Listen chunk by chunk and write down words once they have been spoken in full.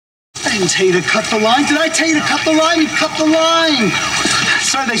I didn't tell you to cut the line. Did I tell you to cut the line? You cut the line.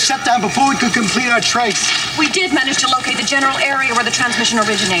 Sir, they shut down before we could complete our trace. We did manage to locate the general area where the transmission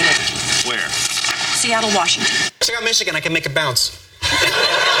originated. Where? Seattle, Washington. Check out Michigan. I can make it bounce.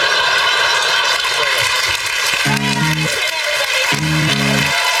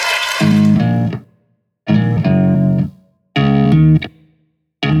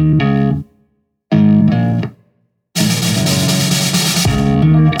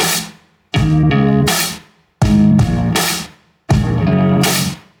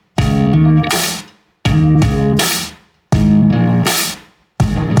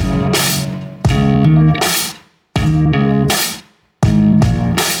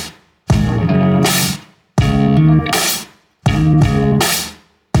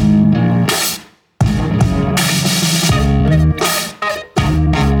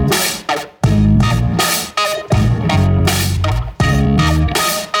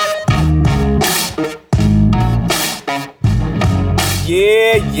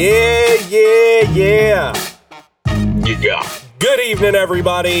 Good evening,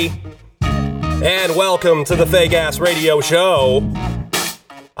 everybody, and welcome to the Fake Ass Radio Show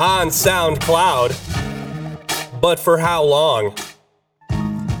on SoundCloud. But for how long?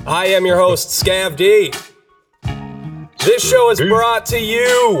 I am your host, Scav D. This show is brought to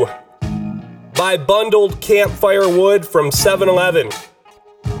you by bundled campfire wood from 7-Eleven.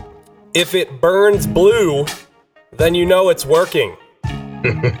 If it burns blue, then you know it's working.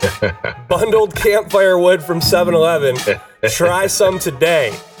 Bundled campfire wood from 7-Eleven. Try some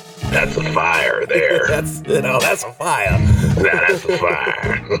today. That's a fire there. That's a fire. That's a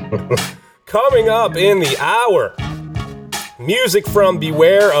fire. Coming up in the hour, music from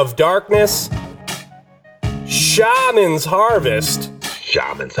Beware of Darkness, Shaman's Harvest,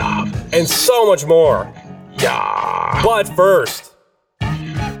 and so much more. Yeah. But first,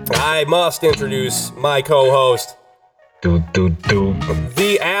 I must introduce my co-host,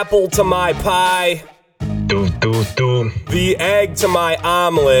 the apple to my pie, the egg to my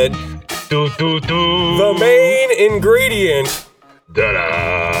omelet, the main ingredient,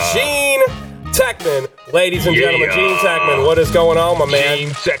 Gean Techman. Ladies and gentlemen, Gean Techman, what is going on, my man? Gean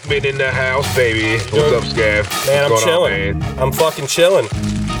Techman in the house, baby. What's up, Scav? Man, I'm chilling. I'm fucking chilling.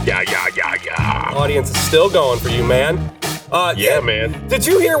 Yeah. Audience is still going for you, man. Man. Did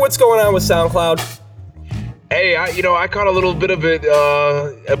you hear what's going on with SoundCloud? Hey, I caught a little bit of it.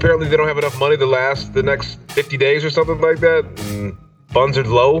 Apparently, they don't have enough money to last the next 50 days or something like that. And funds are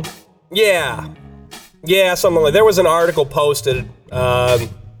low. Yeah, something like. There was an article posted that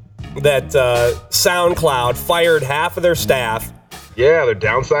SoundCloud fired half of their staff. Yeah, they're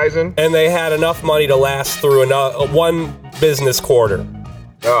downsizing, and they had enough money to last through one business quarter.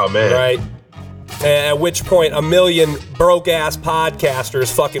 Oh man! Right. At which point, 1 million broke-ass podcasters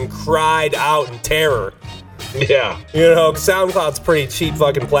fucking cried out in terror. Yeah. SoundCloud's a pretty cheap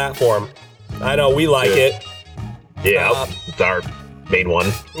fucking platform. I know, we like it. Yeah, it's our main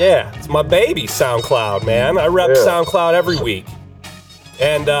one. Yeah, it's my baby, SoundCloud, man. I rep SoundCloud every week.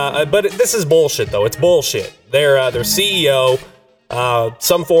 And, but this is bullshit, though. It's bullshit. Their CEO,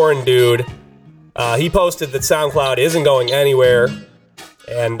 some foreign dude, he posted that SoundCloud isn't going anywhere.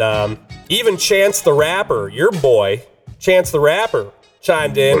 And, even Chance the Rapper, your boy, Chance the Rapper,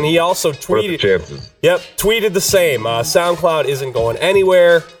 chimed in. He also tweeted. Tweeted the same. SoundCloud isn't going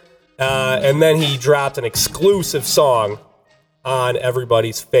anywhere. And then he dropped an exclusive song on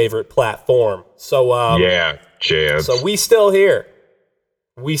everybody's favorite platform. So Chance. So we still here.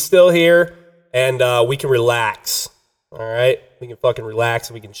 And we can relax. All right, we can fucking relax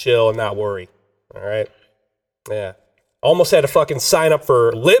and we can chill and not worry. All right, yeah. Almost had to fucking sign up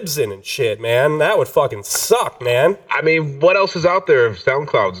for Libsyn and shit, man. That would fucking suck, man. I mean, what else is out there if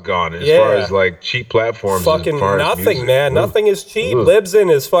SoundCloud's gone as far as like cheap platforms? Fucking nothing, man. Nothing is cheap.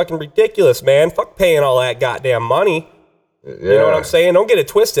 Libsyn is fucking ridiculous, man. Fuck paying all that goddamn money. Yeah. You know what I'm saying? Don't get it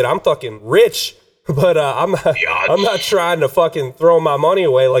twisted. I'm fucking rich, but I'm not trying to fucking throw my money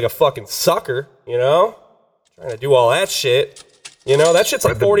away like a fucking sucker. Trying to do all that shit. That shit's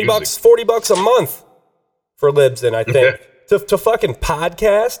like $40 a month. For Libsyn, I think. to fucking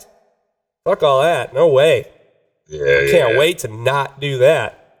podcast? Fuck all that. No way. I can't wait to not do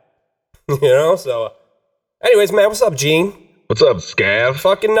that. So. Anyways, man, what's up, Gene? What's up, Scav?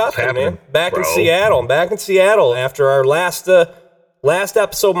 Fucking nothing, man. Back in Seattle. I'm back in Seattle after our last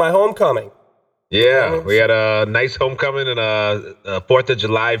episode, my homecoming. Yeah, we had a nice homecoming and a 4th of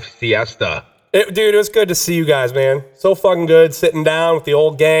July siesta. Dude, it was good to see you guys, man. So fucking good, sitting down with the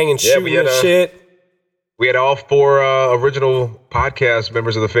old gang and shooting and shit. We had all 4 original podcast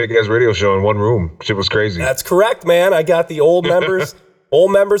members of the Fake Ass Radio Show in one room. Shit was crazy. That's correct, man. I got the old members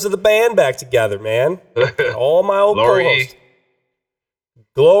old members of the band back together, man. All my old co-hosts.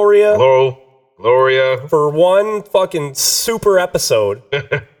 Gloria. For one fucking super episode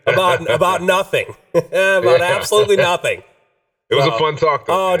about nothing. About absolutely nothing. It was a fun talk,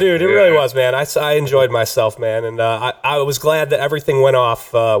 though. Oh, man. dude, it really was, man. I enjoyed myself, man. And I was glad that everything went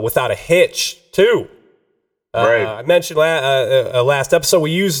off without a hitch, too. Right. I mentioned last episode,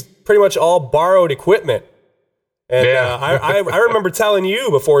 we used pretty much all borrowed equipment. And I remember telling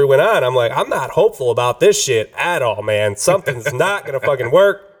you before we went on, I'm like, I'm not hopeful about this shit at all, man. Something's not going to fucking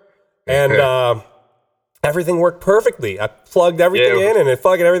work. And everything worked perfectly. I plugged everything in, and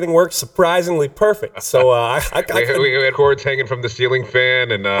everything worked surprisingly perfect. So we had cords hanging from the ceiling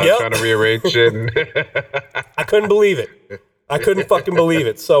fan and trying to rearrange shit. I couldn't believe it. I couldn't fucking believe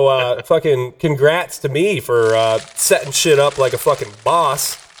it. So fucking congrats to me for setting shit up like a fucking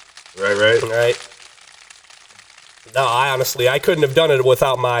boss. Right. No, I couldn't have done it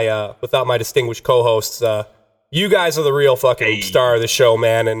without my distinguished co-hosts. You guys are the real fucking star of the show,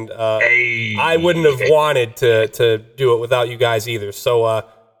 man, and I wouldn't have wanted to do it without you guys either. So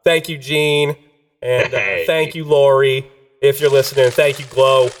thank you, Gean, and thank you, Lori, if you're listening. Thank you,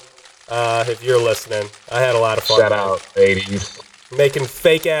 Glow, if you're listening. I had a lot of fun. Shout out, 80s. Making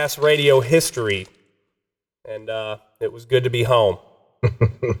fake-ass radio history, and it was good to be home.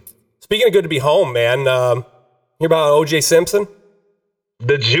 Speaking of good to be home, man, hear about O.J. Simpson?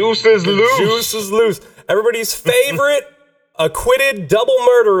 The juice is loose. Juice is loose. Everybody's favorite acquitted double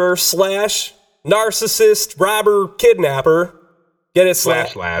murderer / narcissist, robber, kidnapper. Get it?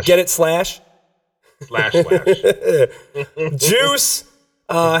 Slash. Get it? Slash. Juice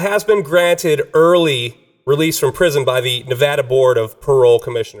has been granted early release from prison by the Nevada Board of Parole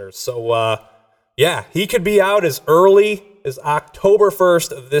Commissioners. So, he could be out as early as October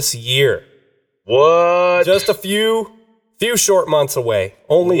 1st of this year. What? Just a few short months away.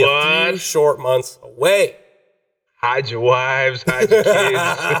 Only a few short months away. Hide your wives, hide your kids.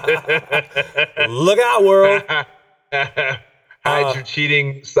 Look out, world. Hide your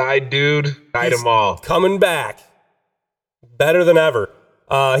cheating side dude. Hide them all. Coming back. Better than ever.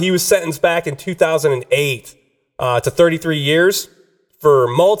 He was sentenced back in 2008 to 33 years for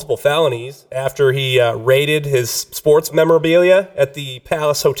multiple felonies after he raided his sports memorabilia at the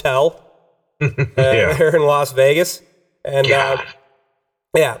Palace Hotel there in Las Vegas. And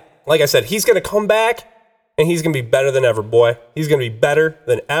like I said, he's going to come back and he's going to be better than ever, boy. He's going to be better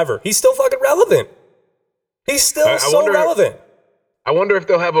than ever. He's still fucking relevant. He's still relevant. I wonder if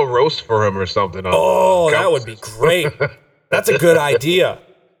they'll have a roast for him or something. That would be great. That's a good idea.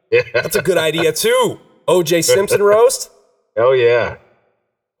 Yeah. That's a good idea, too. O.J. Simpson roast? Oh, yeah.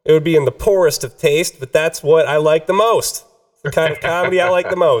 It would be in the poorest of taste, but that's what I like the most. It's the kind of comedy I like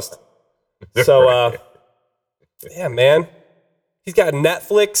the most. So, yeah, man. He's got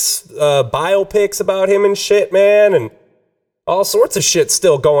Netflix biopics about him and shit, man, and all sorts of shit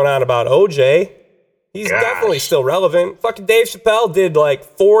still going on about OJ. He's definitely still relevant. Fucking Dave Chappelle did like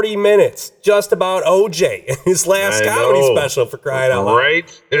 40 minutes just about OJ in his last comedy special, for crying out loud.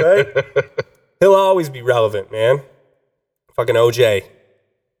 Right? He'll always be relevant, man. Fucking OJ.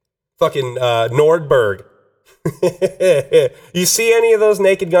 Fucking Nordberg. You see any of those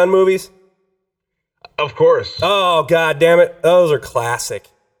Naked Gun movies? Of course. Oh, god damn it. Those are classic.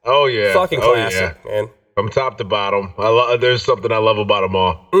 Oh, yeah. Fucking classic, man. From top to bottom. There's something I love about them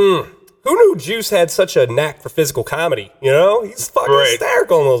all. Who knew Juice had such a knack for physical comedy? You know? He's fucking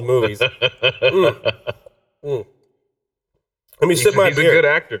hysterical in those movies. Let me sip my beer. He's a good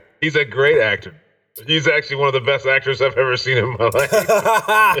actor. He's a great actor. He's actually one of the best actors I've ever seen in my life.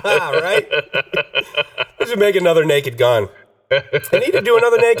 Right? We should make another Naked Gun. I need to do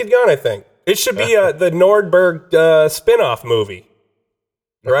another Naked Gun, I think. It should be the Nordberg spin-off movie.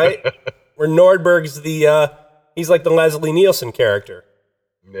 Right? Where Nordberg's he's like the Leslie Nielsen character.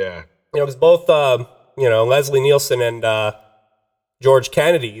 Yeah. You know, because both, Leslie Nielsen and George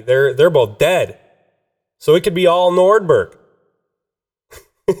Kennedy, they're both dead. So it could be all Nordberg.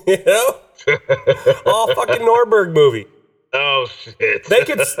 You know? All fucking Nordberg movie. Oh shit. They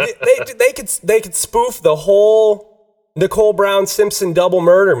could spoof the whole Nicole Brown Simpson double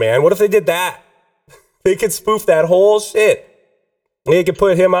murder, man. What if they did that? They could spoof that whole shit. They could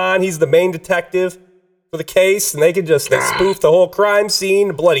put him on. He's the main detective for the case, and they could just spoof the whole crime scene,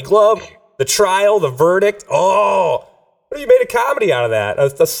 the bloody glove, the trial, the verdict. Oh, what if you made a comedy out of that?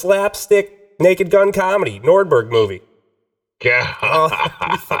 A slapstick Naked Gun comedy, Nordberg movie. Yeah. Oh,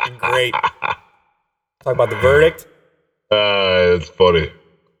 that'd be fucking great. Talk about the verdict. It's funny.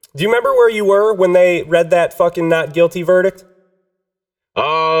 Do you remember where you were when they read that fucking not guilty verdict?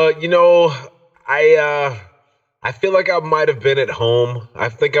 I feel like I might have been at home. I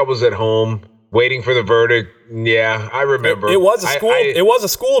think I was at home waiting for the verdict. Yeah, I remember. It was a school. It was a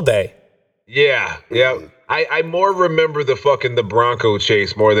school day. Yeah. I more remember the Bronco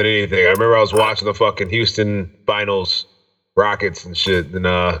chase more than anything. I remember I was watching the fucking Houston finals, Rockets and shit, and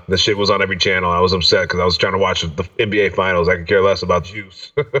the shit was on every channel. I was upset because I was trying to watch the NBA finals. I could care less about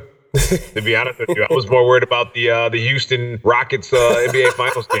juice. To be honest with you, I was more worried about the Houston Rockets NBA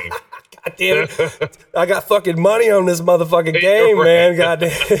finals game. God damn it. I got fucking money on this motherfucking game, man. God damn.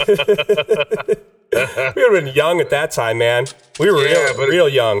 We would have been young at that time, man. We were real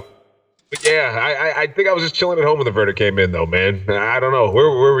young. But yeah, I think I was just chilling at home when the verdict came in, though, man. I don't know. Where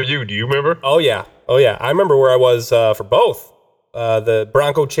were you? Do you remember? Oh, yeah. I remember where I was for both. The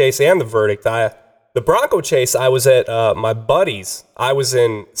Bronco chase and the verdict. The Bronco chase, I was at my buddy's. I was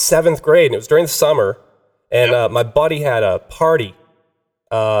in 7th grade, and it was during the summer. And my buddy had a party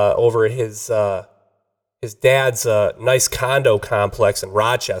over at his dad's nice condo complex in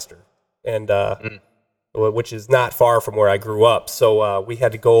Rochester, and which is not far from where I grew up. So we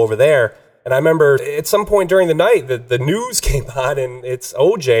had to go over there. And I remember at some point during the night, the news came on, and it's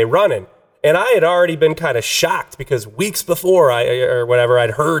OJ running. And I had already been kind of shocked because weeks before I'd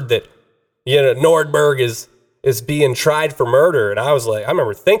heard that, Nordberg is being tried for murder. And I was like, I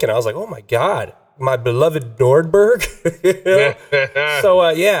remember thinking, oh my God, my beloved Nordberg. So,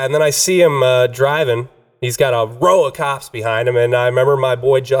 and then I see him driving. He's got a row of cops behind him. And I remember my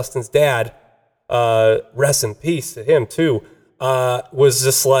boy Justin's dad, rest in peace to him too, was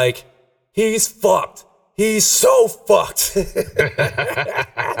just like, he's fucked. He's so fucked.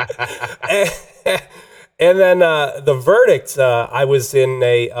 And then the verdict, I was in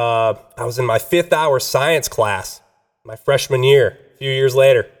my 5th hour science class, my freshman year, a few years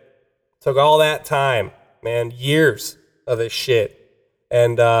later. Took all that time, man, years of this shit.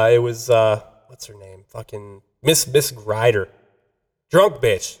 And it was, what's her name? Fucking Miss Grider. Drunk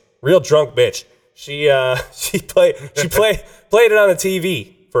bitch. Real drunk bitch. She played it on the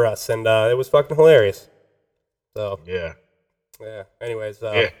TV for us, and it was fucking hilarious. So yeah. Anyways,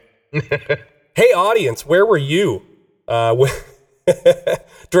 hey audience, where were you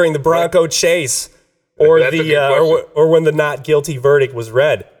during the Bronco chase, or or when the not guilty verdict was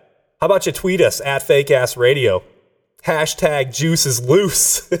read? How about you tweet us at FakeAssRadio, #Juice is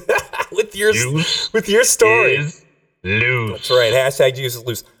loose with your story. Is loose. That's right. #Juice is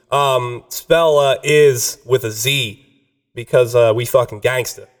loose. Spell is with a Z because we fucking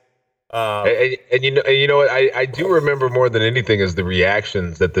gangsta. And you know what? I do remember more than anything is the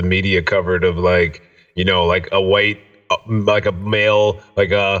reactions that the media covered of like a white, like a male,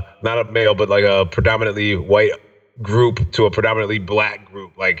 like not a male, but like a predominantly white group to a predominantly black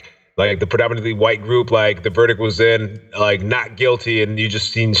group, like the predominantly white group, like the verdict was in like not guilty, and you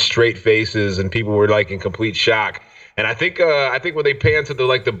just seen straight faces and people were like in complete shock. And I think when they panned to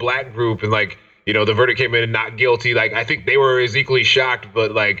the black group and the verdict came in and not guilty, like I think they were as equally shocked,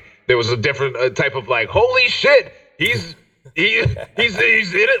 but like there was a different type of like, holy shit, he's in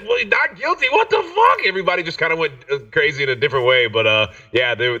it, well, not guilty, what the fuck? Everybody just kind of went crazy in a different way, but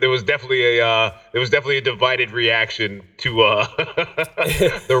there was definitely a divided reaction to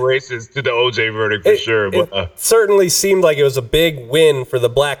the races to the OJ verdict for sure. But it certainly seemed like it was a big win for the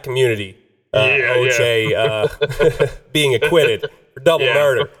black community. OJ being acquitted for double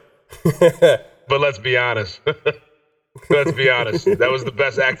murder. But let's be honest. That was the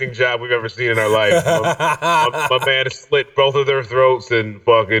best acting job we've ever seen in our life. My man slit both of their throats and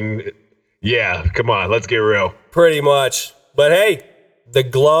fucking, come on, let's get real. Pretty much. But hey, the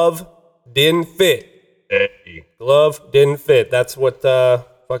glove didn't fit. Hey. Glove didn't fit. That's what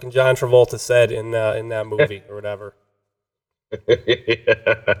fucking John Travolta said in that movie or whatever. I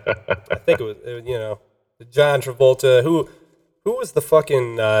think it was John Travolta. Who was the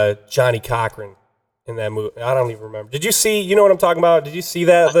fucking Johnny Cochran in that movie? I don't even remember. Did you see? You know what I'm talking about? Did you see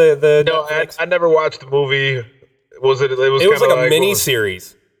that? No, I never watched the movie. It was like a mini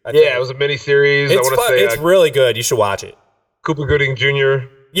series. It was a mini series. It's really good. You should watch it. Cuba Gooding Jr.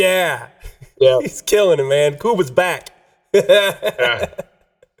 Yeah, yeah, he's killing it, man. Cuba's back.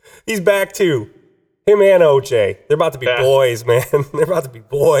 He's back too. Him and OJ. They're about to be boys, man. They're about to be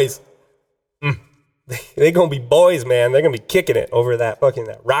boys. They're gonna be boys, man. They're gonna be kicking it over that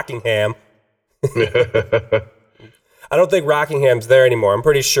Rockingham. I don't think Rockingham's there anymore. I'm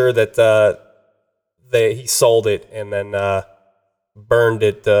pretty sure that he sold it and then burned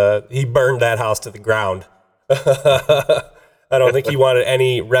it. He burned that house to the ground. I don't think he wanted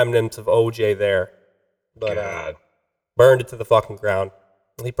any remnants of OJ there, but burned it to the fucking ground.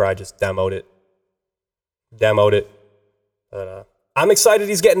 He probably just demoed it. But I'm excited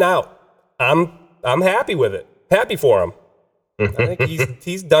he's getting out. I'm happy with it. Happy for him. I think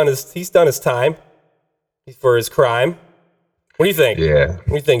he's done his time for his crime. What do you think? Yeah. What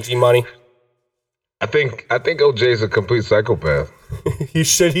do you think, G-Money? I think OJ's a complete psychopath.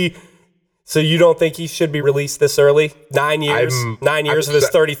 So you don't think he should be released this early? 9 years? 9 years of his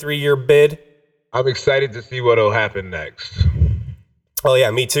 33-year bid? I'm excited to see what'll happen next. Oh,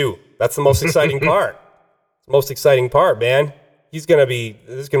 yeah, me too. That's the most exciting part. The most exciting part, man. There's gonna be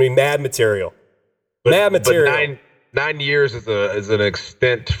mad material. Mad material. But 9 years is an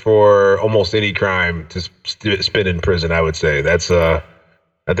extent for almost any crime to spend in prison, I would say.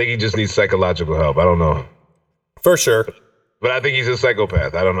 I think he just needs psychological help. I don't know. For sure. But I think he's a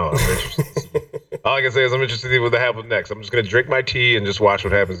psychopath. I don't know. All I can say is I'm interested to see what happens next. I'm just going to drink my tea and just watch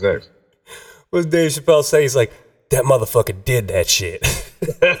what happens next. What did Dave Chappelle say? He's like, that motherfucker did that shit.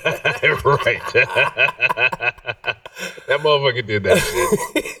 Right. That motherfucker did that shit.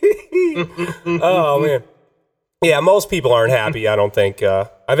 Oh, man. Yeah, most people aren't happy, I don't think. I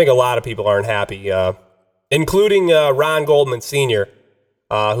think a lot of people aren't happy, including Ron Goldman Sr.,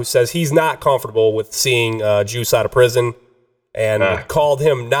 who says he's not comfortable with seeing Juice out of prison and called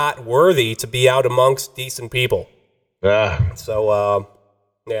him not worthy to be out amongst decent people. So,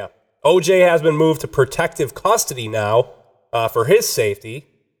 yeah. OJ has been moved to protective custody now for his safety,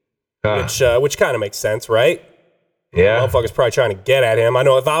 which kind of makes sense, right? Yeah. Motherfucker's probably trying to get at him. I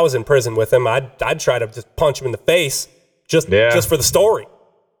know if I was in prison with him, I'd try to just punch him in the face just for the story.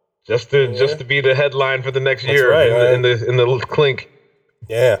 Just to be the headline for the next year right, in the clink.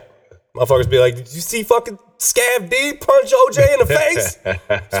 Yeah. Motherfuckers be like, did you see fucking Scav D punch OJ in the face?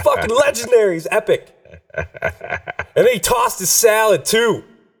 It's fucking legendary. It's epic. And then he tossed his salad too.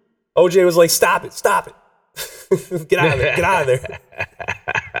 OJ was like, stop it. Get out of there.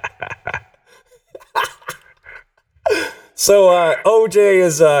 So OJ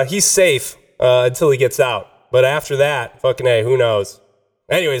is he's safe until he gets out. But after that, fucking A, who knows?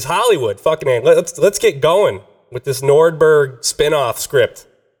 Anyways, Hollywood, fucking A, let's get going with this Nordberg spinoff script.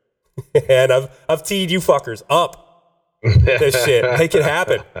 And I've teed you fuckers up this shit. Make it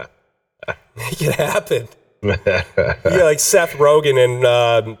happen. Make it happen. You got like Seth Rogen and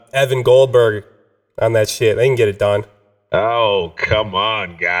Evan Goldberg on that shit. They can get it done. Oh, come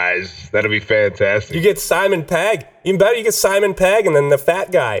on, guys. That'll be fantastic. You get Simon Pegg. Even better, you get Simon Pegg and then the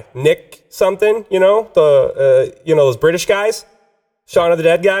fat guy, Nick something, those British guys, Shaun of the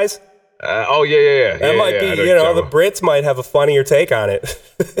Dead guys. Yeah. That might be, the Brits might have a funnier take on it.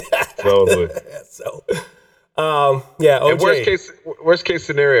 Totally. So, OJ. Worst case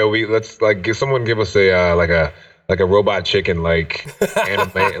scenario, let's someone give us a robot chicken,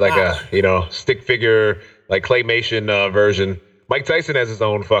 anime, stick figure, like claymation version. Mike Tyson has his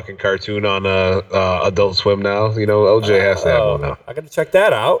own fucking cartoon on Adult Swim now. OJ has to have one now. I got to check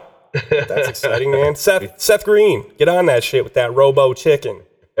that out. That's exciting, man. Seth Green, get on that shit with that Robo Chicken.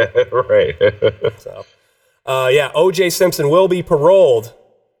 Right. So, OJ Simpson will be paroled,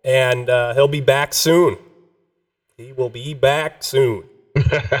 and he'll be back soon. He will be back soon.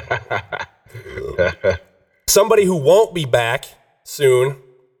 Somebody who won't be back soon.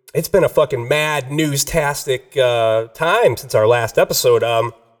 It's been a fucking mad news-tastic time since our last episode.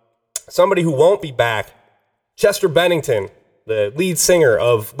 Somebody who won't be back, Chester Bennington, the lead singer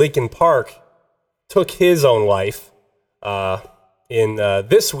of Linkin Park, took his own life in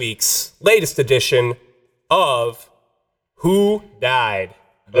this week's latest edition of Who Died?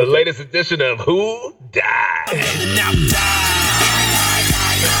 The latest edition of Who Died?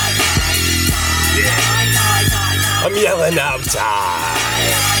 I'm yelling out, die.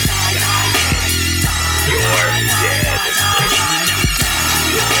 You're dead.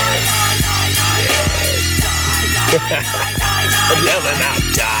 I'm yelling out,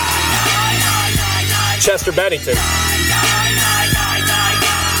 die. Chester Bennington.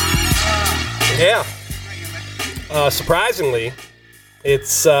 Yeah. Surprisingly,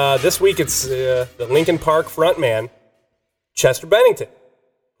 it's this week. It's the Linkin Park frontman, Chester Bennington,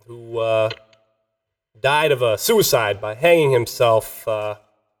 who died of a suicide by hanging himself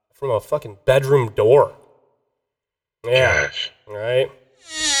from a fucking bedroom door. Yeah. Gosh. Right.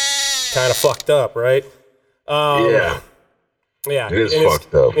 Kind of fucked up, right? Yeah. Yeah. It is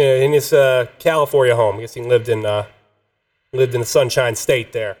fucked up. In his California home. I guess he lived in the Sunshine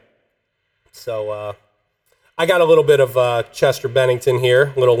State there. So I got a little bit of Chester Bennington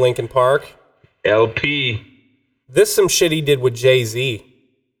here, little Linkin Park. LP. This some shit he did with Jay-Z.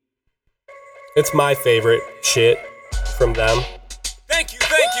 It's my favorite shit from them. Thank you.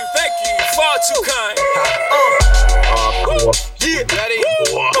 Far too kind. Yeah, ready?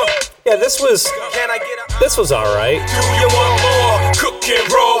 Yeah, this was all right. Do you want more? Cook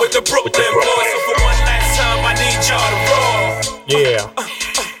and roll with the Brooklyn boys. So for one last time, I need need y'all to roar. Yeah.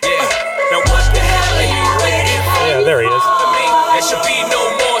 Now what the hell are you waiting for? Yeah, there he is. There should be no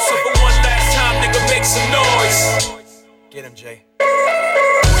more, so for one last time, nigga, make some noise. Get him, Jay.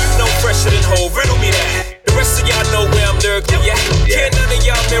 No fresher than Ho, riddle me that. The rest of y'all know where I'm lyrically at. Can't none of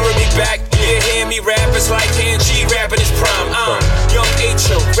y'all mirror me back. Yeah, hear me rap, it's like Hand G rapping his prime. Young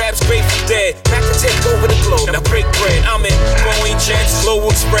H.O., raps Grateful Dead. Back to take over the globe, now break bread. I'm in Boeing Jets, Global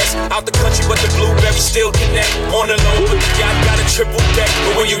Express. Out the country, but the blueberries still connect. On the low, but the yacht got a triple deck.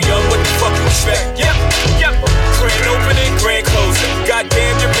 But when you young, what the fuck you expect? Yep. Grand opening, grand closing.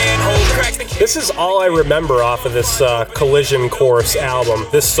 Goddamn your manhole, crack the... This is all I remember off of this Collision Course album,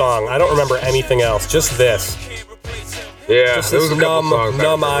 this song. I don't remember anything else, just this. Yeah, Just there this was a couple songs.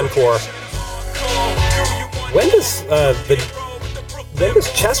 numb encore. When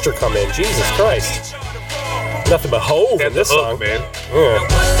does Chester come in? Jesus Christ. Nothing but Hove in this song. Man. Yeah.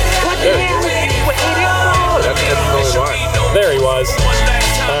 That's the only line. There he was.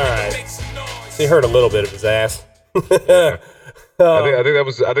 Alright. So you heard a little bit of his ass. I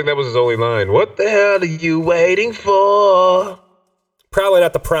think that was his only line. What the hell are you waiting for? Probably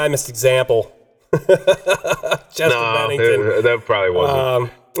not the primest example. Chester Bennington. That probably wasn't.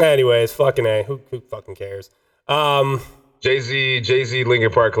 Anyways, fucking A. Who fucking cares? Jay-Z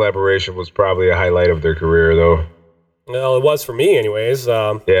Linkin Park collaboration was probably a highlight of their career, though. Well, it was for me, anyways.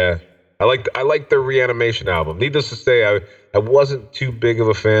 Yeah, I liked their Reanimation album. Needless to say, I wasn't too big of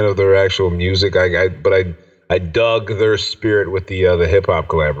a fan of their actual music. But I dug their spirit with the hip hop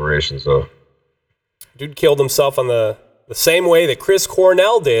collaboration. So, dude killed himself on the same way that Chris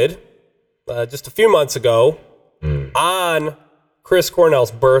Cornell did just a few months ago on Chris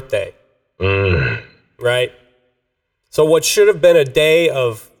Cornell's birthday. Right? So what should have been a day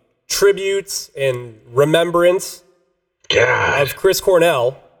of tributes and remembrance of Chris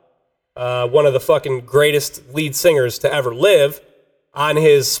Cornell, one of the fucking greatest lead singers to ever live, on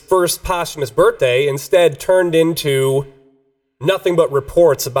his first posthumous birthday, instead turned into nothing but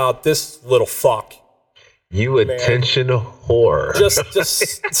reports about this little fuck. You attention whore.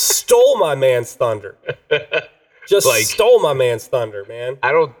 Just stole my man's thunder. Stole my man's thunder, man.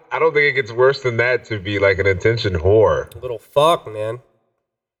 I don't think it gets worse than that to be like an attention whore. Little fuck, man.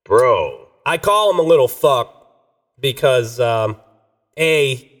 Bro. I call him a little fuck because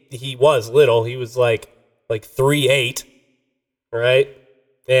he was little. He was like 3'8", right?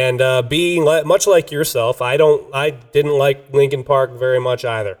 And B, much like yourself, I didn't like Linkin Park very much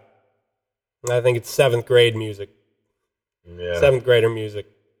either. I think it's 7th grade music. Yeah. 7th grader music.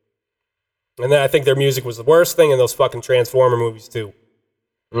 And then I think their music was the worst thing in those fucking Transformer movies too.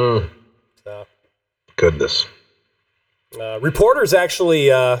 So. Goodness. Reporters actually,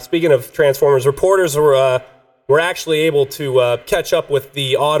 speaking of Transformers, reporters were actually able to catch up with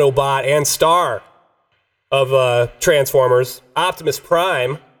the Autobot and star of Transformers, Optimus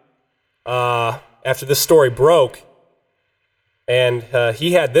Prime, after this story broke. And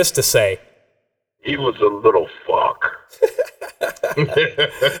he had this to say. He was a little fuck.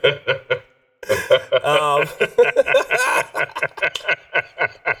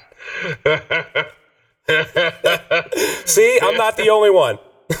 See, I'm not the only one.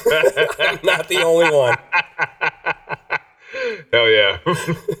 I'm not the only one. Hell yeah.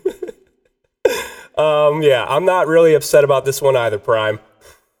 Yeah, I'm not really upset about this one either, Prime.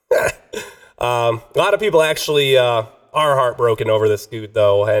 A lot of people actually are heartbroken over this dude,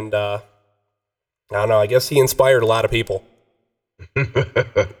 though, and I don't know, I guess he inspired a lot of people.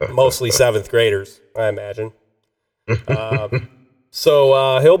 Mostly 7th graders, I imagine.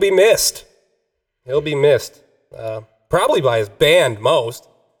 So he'll be missed. He'll be missed. Probably by his band most,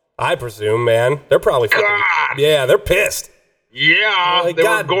 I presume, man. They're probably fucking, yeah, they're pissed. Yeah, like, they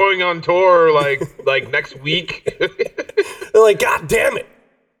were going on tour like next week. They're like, God damn it.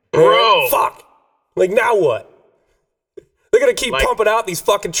 Bro. Fuck. Like, now what? They're going to keep pumping out these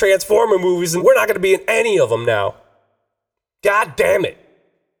fucking Transformer movies, and we're not going to be in any of them now. God damn it.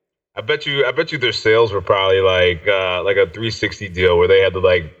 I bet you their sales were probably like a 360 deal where they had to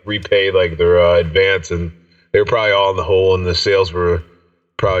like repay like their advance, and they were probably all in the hole, and the sales were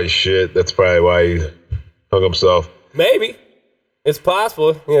probably shit. That's probably why he hung himself. Maybe. It's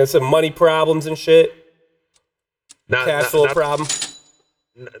possible. You know, some money problems and shit. Cash flow problem.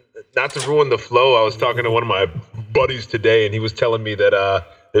 Not to ruin the flow, I was talking to one of my buddies today, and he was telling me that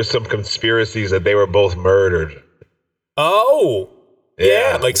there's some conspiracies that they were both murdered. Oh,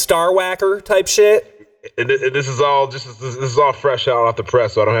 yeah, like Star Whacker type shit. And this is all fresh out off the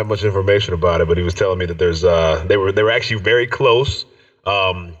press, so I don't have much information about it. But he was telling me that there's they were actually very close.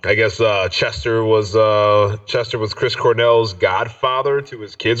 I guess Chester was Chris Cornell's godfather to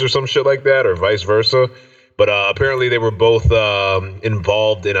his kids or some shit like that, or vice versa. But apparently they were both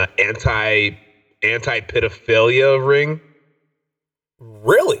involved in an anti-pedophilia ring.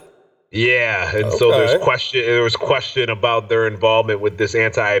 Really? Yeah, and so there was question about their involvement with this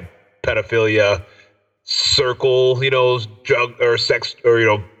anti-pedophilia circle, drug or sex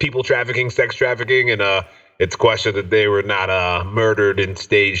or people trafficking, sex trafficking, and it's questioned that they were not murdered and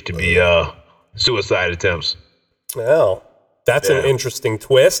staged to be suicide attempts. Well, that's an interesting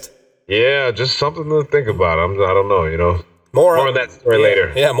twist. Yeah, just something to think about. I don't know, More on that story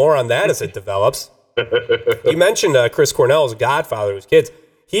later. Yeah, more on that as it develops. You mentioned Chris Cornell as a godfather to his kids.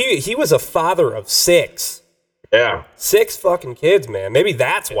 He was a father of 6. Yeah. 6 fucking kids, man. Maybe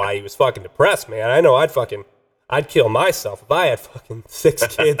that's why he was fucking depressed, man. I know I'd kill myself if I had fucking 6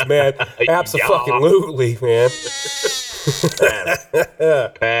 kids, man. Absolutely, man.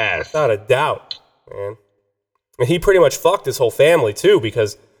 Pass. Not a doubt, man. And he pretty much fucked his whole family, too,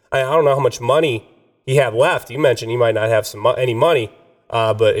 because I don't know how much money he had left. You mentioned he might not have any money,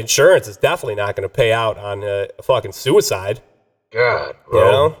 but insurance is definitely not going to pay out on a fucking suicide. God,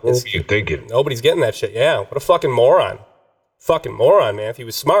 bro. What are you thinking? Nobody's getting that shit. Yeah, what a fucking moron. Fucking moron, man. If he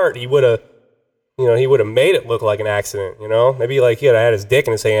was smart, he would have, he would have made it look like an accident, Maybe like he would have had his dick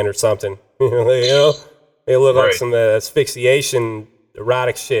in his hand or something. It looked like some asphyxiation,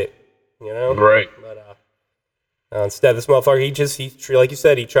 erotic shit, Right. But instead, this motherfucker, he like you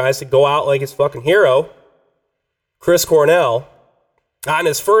said, he tries to go out like his fucking hero, Chris Cornell, on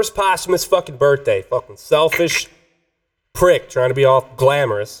his first posthumous fucking birthday. Fucking selfish prick trying to be all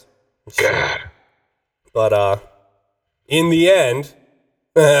glamorous. God. But in the end,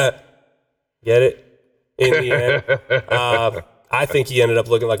 get it? In the end, I think he ended up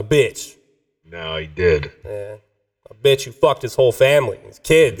looking like a bitch. No, he did. Yeah, a bitch who fucked his whole family, his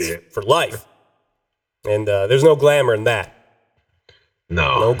kids, for life. And there's no glamour in that.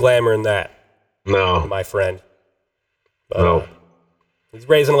 No glamour in that. No. My friend. But, he's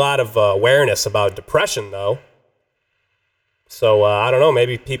raising a lot of awareness about depression, though. So, I don't know,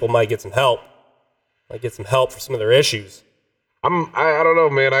 maybe people might get some help. Might get some help for some of their issues. I don't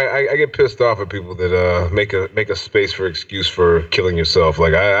know, man. I get pissed off at people that make a space for excuse for killing yourself.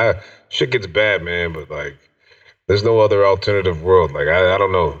 Like, shit gets bad, man, but, like, there's no other alternative world. Like, I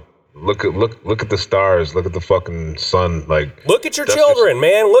don't know. Look at the stars. Look at the fucking sun. Like, look at your children,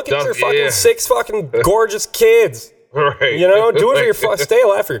 man. Look at your fucking 6 fucking gorgeous kids. Right. Do it for your stay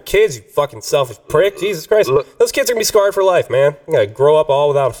alive for your kids, you fucking selfish prick. Jesus Christ. Those kids are gonna be scarred for life, man. They're gonna grow up all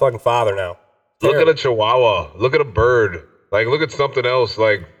without a fucking father now. Look at a chihuahua. Look at a bird. Like, look at something else.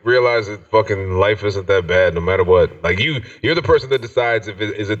 Like, realize that fucking life isn't that bad no matter what. Like, you're the person that decides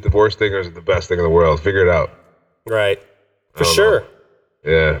is it the worst thing or is it the best thing in the world. Figure it out. Right. For sure.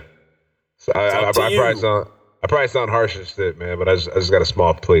 Yeah. So I probably sound harsh and shit, man, but I just got a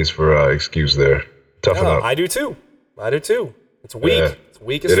small place for excuse there. Toughen up. I do too. It's weak. Yeah, it's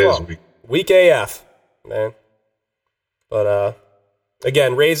weak as fuck. Weak AF, man. But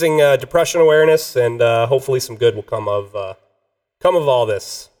again, raising depression awareness, and hopefully some good will come of all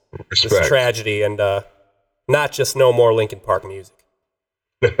this tragedy, and not just no more Linkin Park music.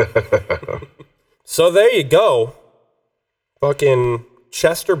 So there you go. Fucking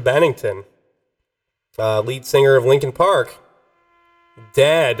Chester Bennington, lead singer of Linkin Park,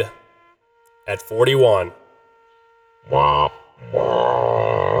 dead at 41. Wow.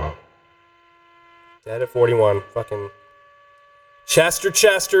 Dead at 41. Fucking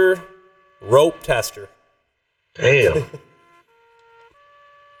Chester, rope tester. Damn.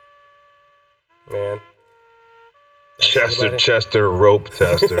 Man. Chester, rope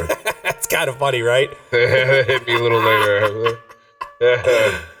tester. That's kind of funny, right? Hit me a little later.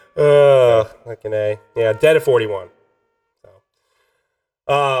 Fucking A. Yeah, dead at 41.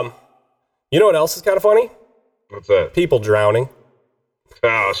 So, you know what else is kind of funny? What's that? People drowning.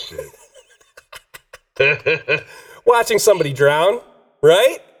 Oh, shit. Watching somebody drown,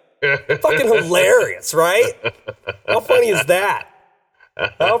 right? Fucking hilarious, right? How funny is that?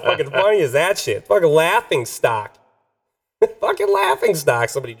 How fucking funny is that shit? Fucking laughing stock. Fucking laughing stock,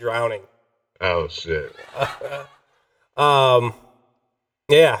 somebody drowning. Oh, shit.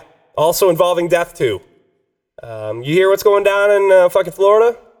 Yeah. Also involving death, too. You hear what's going down in fucking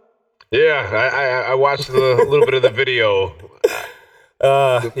Florida? Yeah, I watched a little bit of the video.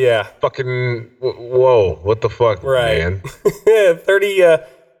 Yeah. Fucking, whoa, what the fuck, man?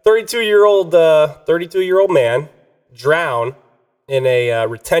 32-year-old man drowned in a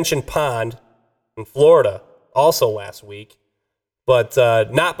retention pond in Florida, also last week, but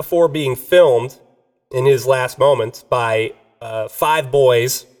not before being filmed in his last moments by 5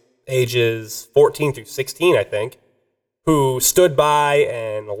 boys, ages 14 through 16, I think, who stood by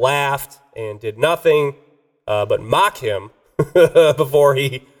and laughed and did nothing but mock him before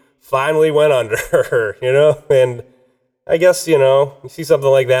he finally went under, you know? And I guess, you know, you see something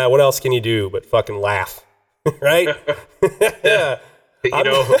like that, what else can you do but fucking laugh, right? Yeah.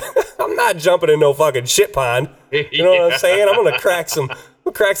 I'm not jumping in no fucking shit pond. You know what I'm saying? I'm gonna crack some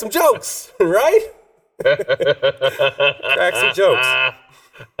jokes, right? Crack some jokes.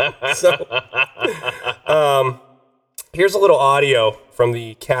 So, here's a little audio from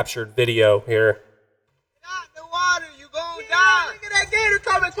the captured video here. Not the water, you gon' die. Look at that gator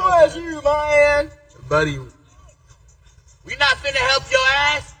coming towards you, man. Buddy, We not finna help your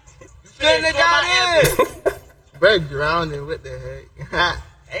ass. You finna got in. bro, drowning. What the heck?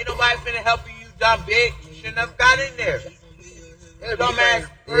 Ain't nobody finna help you, you dumb bitch. You shouldn't have got in there. Hey, dumb ass.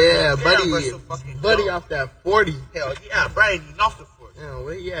 Yeah, Damn, buddy off that 40. Hell yeah, Brian, you off the 40. Yeah,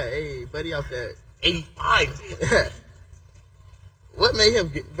 where he at? Hey, buddy off that. 85. What made him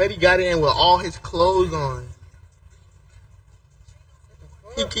get, buddy got in with all his clothes on.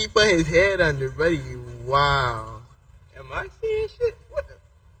 He keep putting his head under, buddy. Wow. Am I seeing shit? What the?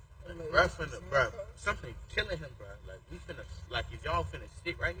 Bro, something killing him, bro. Like, we finna, like, if y'all finna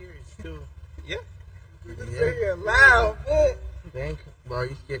sit right here, it's still, yeah. Yeah. Loud, man. Dang, bro,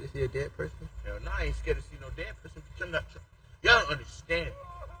 you scared to see a dead person? Hell no, I ain't scared to see no dead person. Y'all don't understand.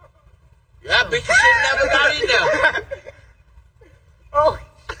 That bitch shit never got in there. Oh,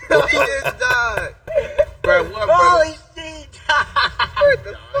 he just died. Bro, what, bro? Holy shit.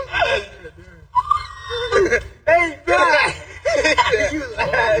 Hey, bro. You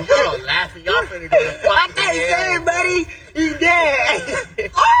laugh. Y'all laughing. Y'all finna go to fuck. I can't say it, buddy. He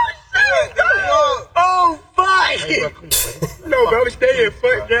dead. Oh, fuck. Hey, bro, come on. No, bro, stay here.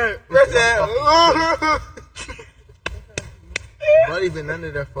 Fuck that. What's that? Buddy been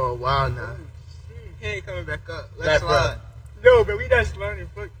under there for a while now. He ain't coming back up. Let's slide. No, but we not sliding.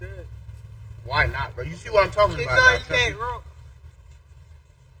 Fuck that. Why not, bro? You see what I'm talking about? Sorry, now, you can't roll.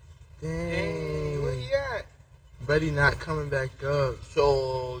 Dang. Where he at? Buddy not coming back up.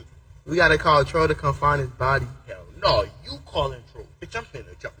 So, We gotta call Troll to come find his body. hell no, you calling troll. Bitch, I'm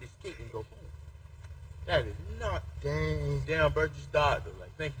finna jump this gate and go home. That is not. Dang. Damn, Bird just died, though.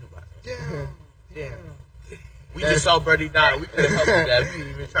 Like, thinking about it. Damn. Damn. We just saw Birdie die. We could've helped with that. We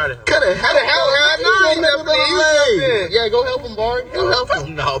didn't even try to help. Coulda helped him. Yeah, go help him, Bart. Go help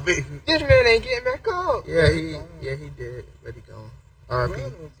him. No, bitch. This man ain't getting back up. Yeah, he did. But he gone. R.I.P.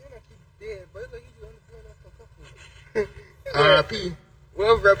 R.I.P.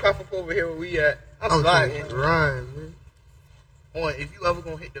 Well, bro, pop up over here where we at. I'm sliding. Run, man. On, if you ever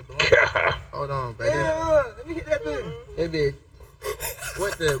gonna hit the blunt. Hold on, buddy. Let me hit that bitch. Hey, bitch.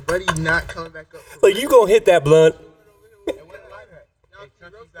 What the? Buddy not coming back up. Like, you gonna hit that blunt.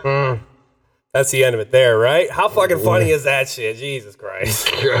 That's the end of it there, right? How fucking funny is that shit? Jesus Christ.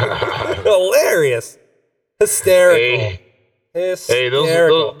 Hilarious. Hysterical. Hey,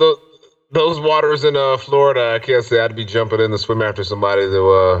 those waters in Florida, I can't say I'd be jumping in to swim after somebody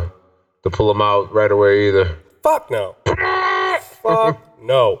to pull them out right away either. Fuck no. Fuck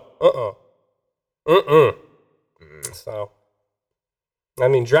no. So, I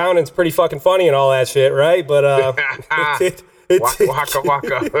mean, drowning's pretty fucking funny and all that shit, right? But Waka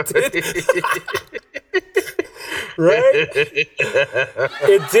waka. Right?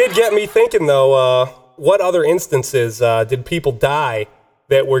 It did get me thinking, though, what other instances did people die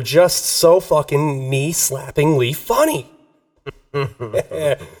that were just so fucking knee-slappingly funny?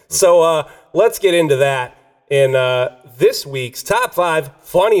 So let's get into that in this week's Top 5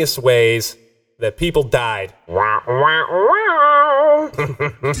 Funniest Ways That People Died. Wow, wow, wow.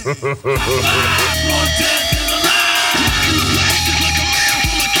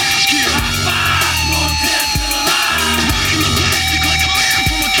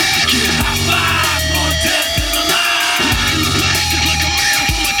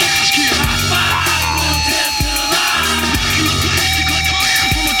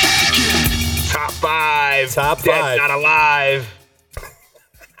 Top 5. Dead, not alive.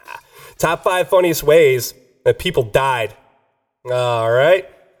 Top 5 funniest ways that people died. All right.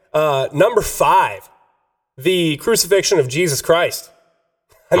 Number 5, the crucifixion of Jesus Christ.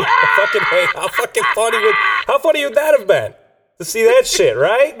 How funny would that have been to see that shit,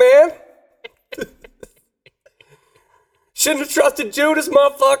 right, man? Shouldn't have trusted Judas,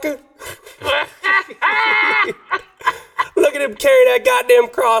 motherfucker. Look at him carry that goddamn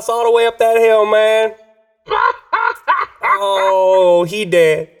cross all the way up that hill, man. Oh, he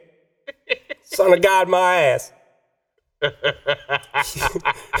dead. Son of God, my ass.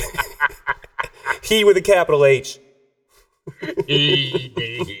 He with a capital H. He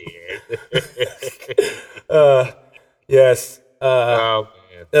did. Yes. Oh,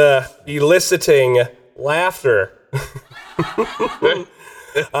 man. Eliciting laughter.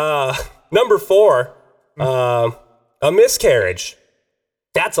 Number 4, a miscarriage.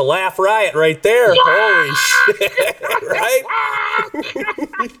 That's a laugh riot right there. Holy shit, right?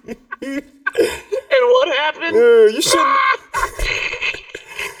 And what happened?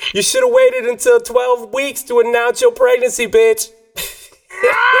 You should have waited until 12 weeks to announce your pregnancy, bitch.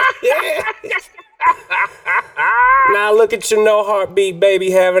 Now look at your no heartbeat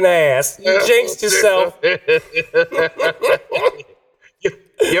baby having ass. You jinxed yourself.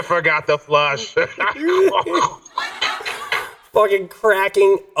 You forgot the flush. Fucking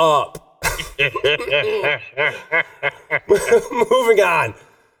cracking up. Moving on.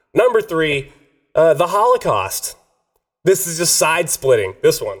 Number 3, the Holocaust. This is just side splitting.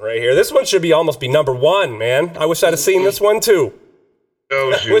 This one right here. This one should almost be number 1, man. I wish I'd have seen this one too.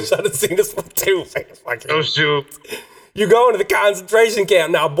 Oh, I wish I'd have seen this one too. Oh, shoot. You going to the concentration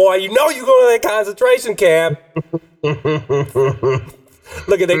camp now, boy. You know you going to that concentration camp.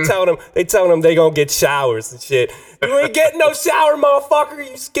 Look at they telling them they gonna get showers and shit. You ain't getting no shower, motherfucker.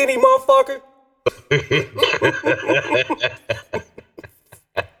 You skinny motherfucker.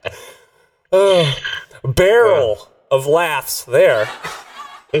 Barrel of laughs there.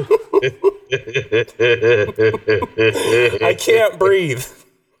 I can't breathe.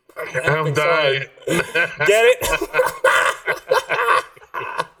 I'm dying. Get it?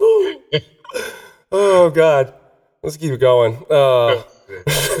 Oh, God. Let's keep it going.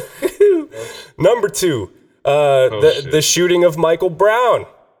 Number 2, the shooting of Michael Brown.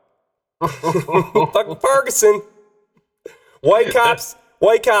 Fucking Ferguson. White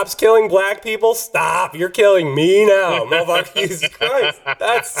cops killing black people. Stop! You're killing me now, motherfucker. Jesus Christ,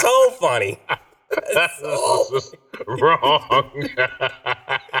 that's so funny. That's so wrong.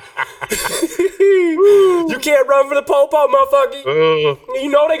 You can't run for the popo, motherfucker. You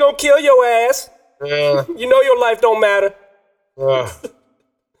know they gonna kill your ass. You know your life don't matter.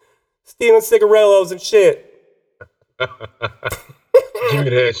 Stealing cigarillos and shit. Give me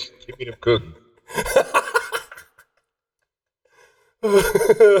that shit. Give me the cookie.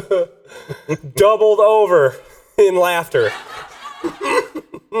 Doubled over in laughter.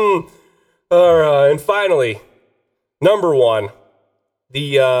 And finally, number 1,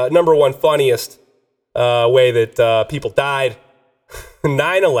 the number 1 funniest way that people died,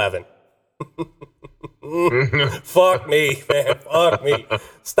 9/11. Fuck me, man. Fuck me.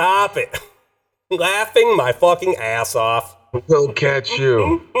 Stop it. Laughing my fucking ass off. We'll catch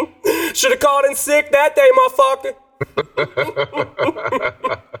you. Should have called in sick that day, motherfucker.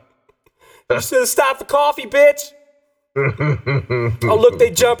 You should have stopped for coffee, bitch. Oh, look,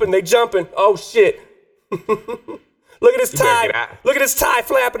 they jumping. Oh, shit. Look at his tie. Look at his tie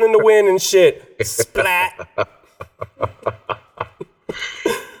flapping in the wind and shit. Splat.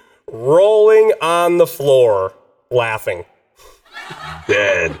 Rolling on the floor, laughing.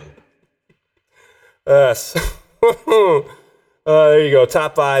 Dead. Yes. There you go.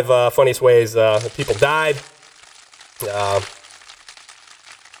 Top 5 funniest ways people died.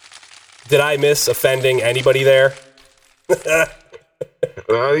 Did I miss offending anybody there?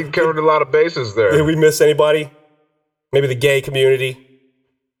 You covered a lot of bases there. Did we miss anybody? Maybe the gay community.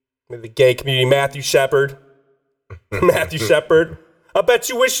 Matthew Shepard. Matthew Shepard. I bet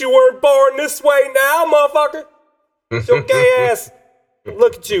you wish you weren't born this way now, motherfucker. It's your gay ass.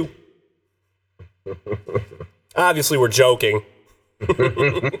 Look at you. Obviously, we're joking.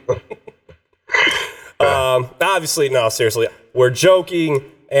 Obviously, no, seriously, we're joking,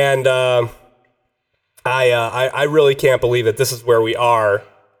 and I really can't believe that this is where we are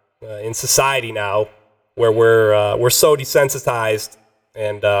in society now, where we're so desensitized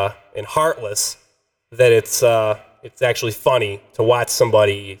and heartless that it's actually funny to watch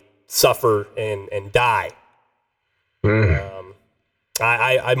somebody suffer and die.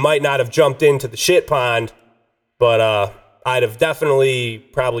 I might not have jumped into the shit pond, but I'd have definitely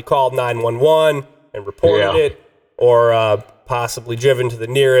probably called 911 and reported it, or possibly driven to the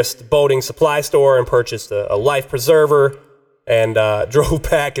nearest boating supply store and purchased a life preserver and drove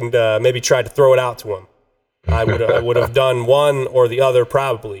back and maybe tried to throw it out to him. I would have done one or the other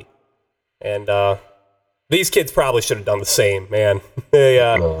probably, and these kids probably should have done the same, man.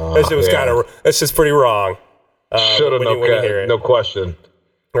 That shit was that's just pretty wrong. Should have, no question.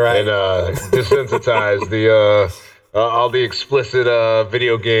 Right. And desensitize the all the explicit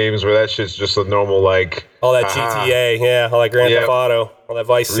video games where that shit's just a normal, like, all that GTA, all that Grand Theft Auto, all that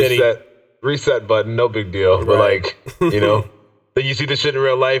Vice City. Reset button, no big deal. Right. But like, then you see the shit in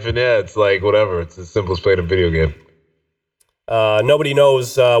real life, and it's like whatever. It's the simplest played a video game. Nobody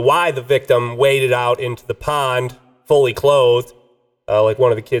knows why the victim waded out into the pond fully clothed, like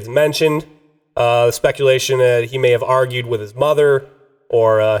one of the kids mentioned. Speculation that he may have argued with his mother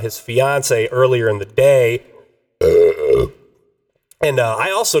or his fiance earlier in the day. And I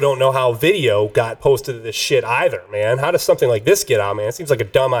also don't know how video got posted to this shit either, man. How does something like this get out, man? It seems like a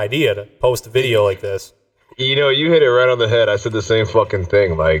dumb idea to post a video like this. You know, you hit it right on the head. I said the same fucking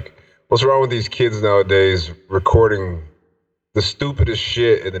thing. Like, what's wrong with these kids nowadays recording the stupidest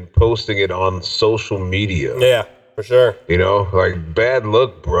shit and then posting it on social media? Yeah, for sure. You know, like, bad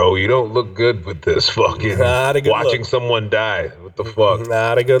look, bro. You don't look good with this fucking Not a good watching look. someone die. What the fuck?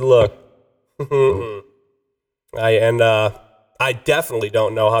 Not a good look. I definitely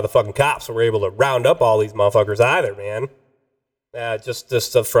don't know how the fucking cops were able to round up all these motherfuckers either, man. Just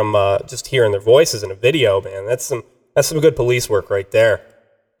from just hearing their voices in a video, man. That's some good police work right there.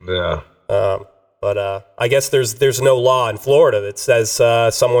 Yeah. But I guess there's no law in Florida that says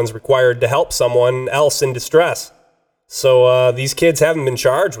someone's required to help someone else in distress. So these kids haven't been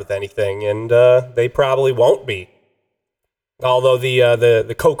charged with anything, and they probably won't be. Although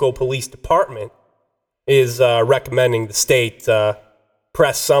the Cocoa Police Department is recommending the state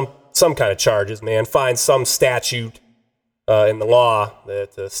press some kind of charges, man. Find some statute in the law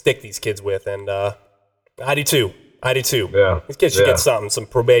to stick these kids with, and I do too. Yeah. These kids should get some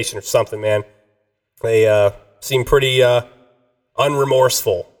probation or something, man. They seem pretty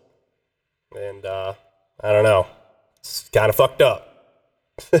unremorseful, and I don't know. It's kind of fucked up.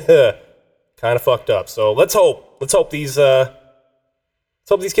 Kind of fucked up. So let's hope these kids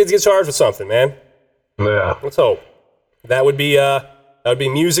get charged with something, man. Yeah. Let's hope. That would be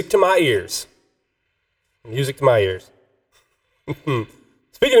music to my ears. Music to my ears.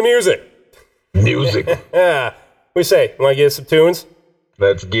 Speaking of music. Yeah. What do you say? You want to get some tunes?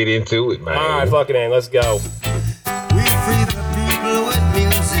 Let's get into it, man. All right, fucking A, let's go. We free the people with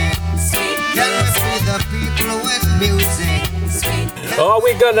music. Can we free the people with music? Oh,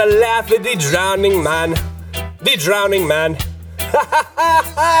 we're gonna laugh at the drowning man. The drowning man.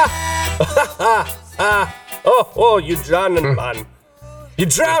 Oh, you drowning, man. You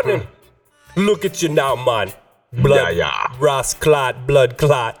drowning. Look at you now, man. Blood, Yeah. Ross clot, blood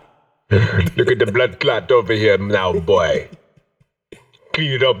clot. Look at the blood clot over here now, boy.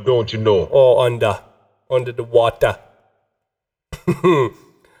 Clean it up, don't you know? Oh, under the water. You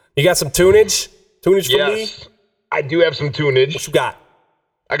got some tunage? Tunage for me? Yes, I do have some tunage. What you got?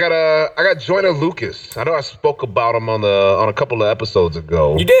 I got Joyner Lucas. I know I spoke about him on a couple of episodes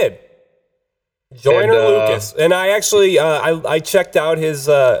ago. You did. Joyner And, Lucas. And I actually I checked out his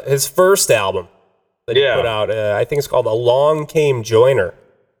first album that he put out. I think it's called Along Came Joyner.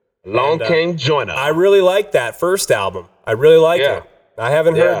 Came Joyner. I really like that first album. I really like it. I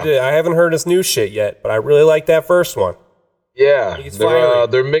haven't heard his new shit yet, but I really like that first one. Yeah, He's they're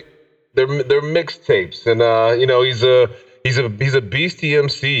mixtapes, and you know he's a beastie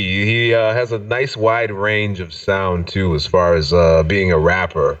MC. He has a nice wide range of sound too, as far as being a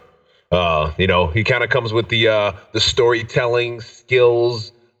rapper. You know, he kind of comes with the storytelling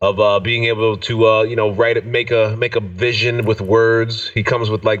skills of being able to you know make a vision with words. He comes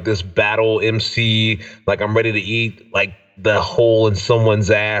with like this battle MC, like I'm ready to eat like the hole in someone's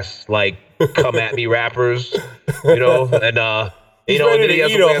ass, like come at me rappers, you know, and He's you know, ready to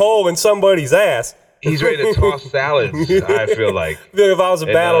eat a hole in somebody's ass. He's ready to toss salads. I feel like If I was a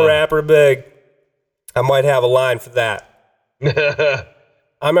battle rapper, big, I might have a line for that. I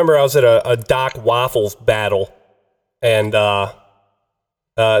remember I was at a Doc Waffles battle, and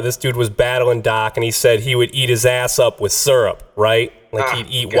this dude was battling Doc, and he said he would eat his ass up with syrup, right? Like he'd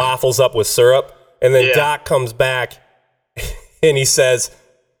eat waffles up with syrup, and then Doc comes back, and he says,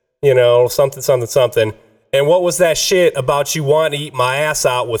 you know, something. And what was that shit about you wanting to eat my ass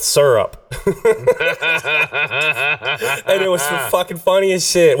out with syrup? And it was the fucking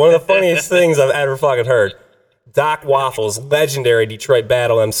funniest shit. One of the funniest things I've ever fucking heard. Doc Waffles, legendary Detroit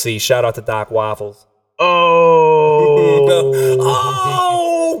battle MC. Shout out to Doc Waffles. Oh,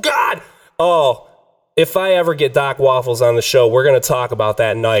 God. Oh, if I ever get Doc Waffles on the show, we're going to talk about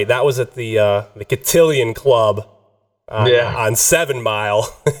that night. That was at the Cotillion Club on 7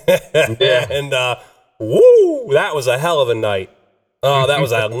 Mile. And, woo, that was a hell of a night. Oh, that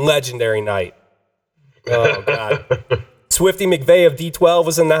was a legendary night. Oh, God. Swifty McVeigh of D12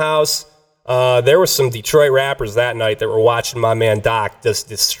 was in the house. There were some Detroit rappers that night that were watching my man Doc just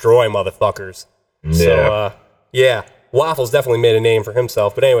destroy motherfuckers. So, Waffles definitely made a name for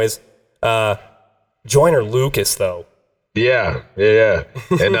himself. But anyways, Joyner Lucas, though. Yeah.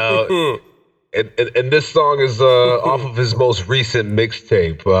 And and this song is off of his most recent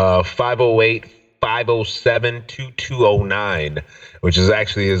mixtape, 508-507-2209, which is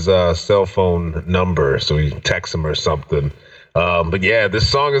actually his cell phone number. So you text him or something. But yeah, this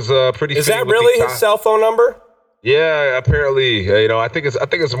song is pretty. Is that really his cell phone number? Yeah, apparently, I think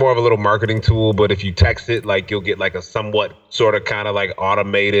it's more of a little marketing tool. But if you text it, like you'll get like a somewhat sort of kind of like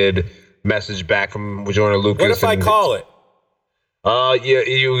automated message back from Joyner Lucas. What if I call it? Yeah,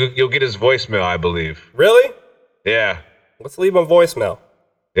 you'll get his voicemail, I believe. Really? Yeah. Let's leave him voicemail.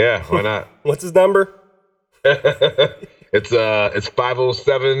 Yeah, why not? What's his number? It's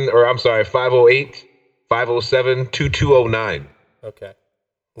 508-507-2209. Okay.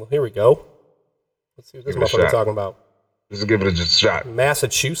 Well, here we go. Let's see what this motherfucker's talking about. Let's give it just a shot.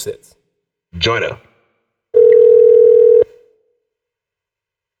 Massachusetts. Joyner.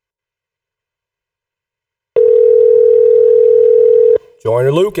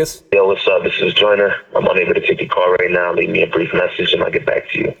 Joyner Lucas. Yo, what's up? This is Joyner. I'm unable to take your call right now. Leave me a brief message and I'll get back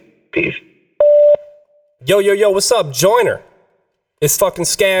to you. Peace. Yo, what's up, Joyner? It's fucking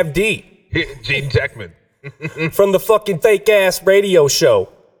Scav D. Gean Techman. From the fucking fake-ass radio show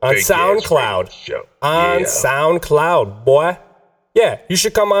on Fake SoundCloud. Show. On SoundCloud, boy. Yeah, you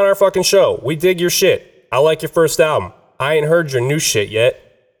should come on our fucking show. We dig your shit. I like your first album. I ain't heard your new shit yet,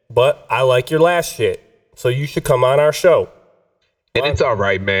 but I like your last shit. So you should come on our show. And it's all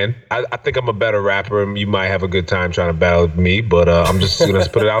right, man. I think I'm a better rapper, and you might have a good time trying to battle me, but I'm just going to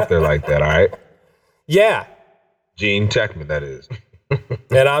put it out there like that, all right? Yeah. Gean Techman, that is.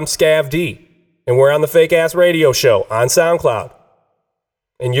 And I'm Scav D. And we're on the fake-ass radio show on SoundCloud.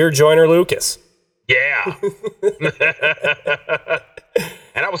 And you're Joyner Lucas. Yeah.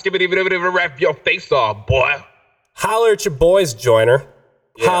 And I was giving even to rap your face off, boy. Holler at your boys, Joyner.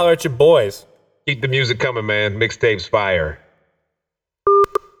 Yeah. Holler at your boys. Keep the music coming, man. Mixtapes fire.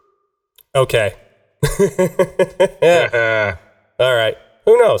 Okay. Yeah. All right.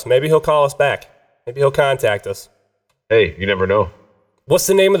 Who knows? Maybe he'll call us back. Maybe he'll contact us. Hey, you never know. What's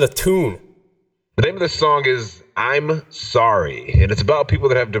the name of the tune? The name of the song is I'm Sorry. And it's about people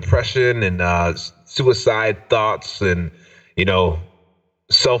that have depression and suicide thoughts and,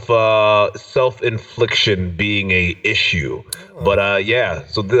 self-infliction being a issue. But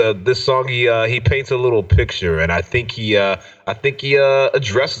so this song he paints a little picture, and I think he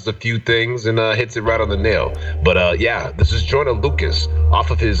addresses a few things and hits it right on the nail. But this is Joyner Lucas off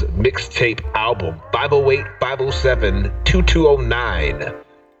of his mixtape album 508-507-2209.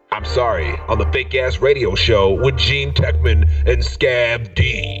 I'm Sorry, on the fake ass radio show with Gean Techman and Scav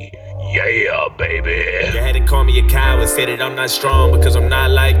D. Yeah, baby. Go ahead and call me a coward, say that I'm not strong because I'm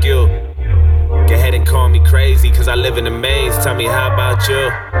not like you. Go ahead and call me crazy because I live in a maze. Tell me, how about you?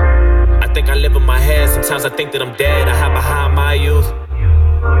 I think I live in my head. Sometimes I think that I'm dead. I hide behind my youth.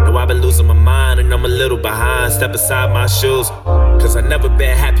 No, I've been losing my mind and I'm a little behind. Step aside my shoes, cause I never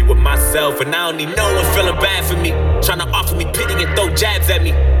been happy with myself. And I don't need no one feeling bad for me, trying to offer me pity and throw jabs at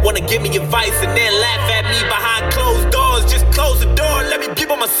me. Wanna give me advice and then laugh at me behind closed doors. Just close the door, let me be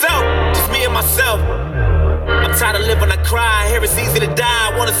by myself. Just me and myself. I'm tired of living, I cry. Here it's easy to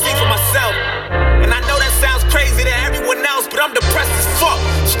die, I wanna see for myself. And I know that sounds crazy to everyone else, but I'm depressed as fuck,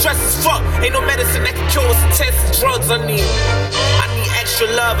 stressed as fuck. Ain't no medicine that can cure what's intense as drugs I need extra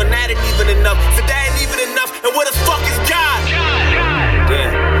love, and that ain't even enough. So that ain't even enough, and where the fuck is God?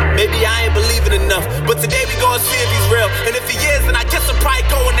 Damn, maybe I ain't believing enough, but today we gonna see if he's real. And if he is, then I guess I'm probably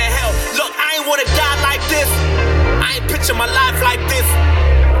going to hell. Look, I ain't wanna die like this. I ain't picture my life like this.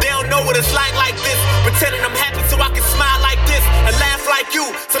 They don't know what it's like this. Pretending I'm happy so I can smile like this and laugh like you.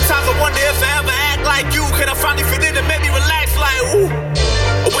 Sometimes I wonder if I ever act like you. Can I finally fit in and maybe relax like ooh?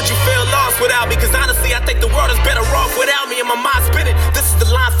 Or would you feel lost without me? Cause honestly, I think the world is better off without me and my mind spinning. This is the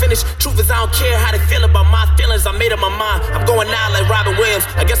line finish. Truth is, I don't care how they feel about my feelings. I made up my mind. I'm going out like Robin Williams.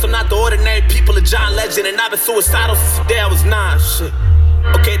 I guess I'm not the ordinary people of John Legend. And I've been suicidal since the day I was 9. Shit.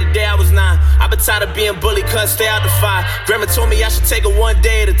 Okay, the day I was 9. I've been tired of being bullied, couldn't stay out the fire. Grandma told me I should take it one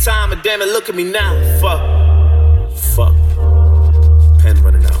day at a time. And damn it, look at me now. Fuck. Pen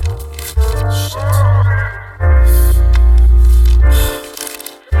running out. Shit.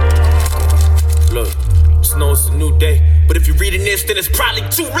 Look, just know it's a new day. But if you're reading this, then it's probably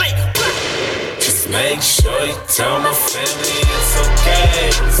too late. Just make sure you tell my family it's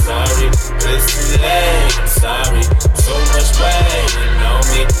okay. I'm sorry, it's too late. I'm sorry, so much waiting on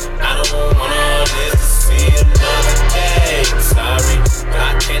me. I don't wanna live to see another day. I'm sorry, but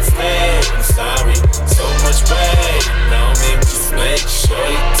I can't stay. I'm sorry, so much waiting on me. Just make sure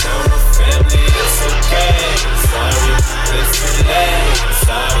you tell my family it's okay. I'm sorry, it's too late. I'm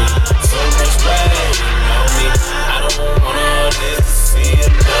sorry, so much waiting on me. I don't wanna live to see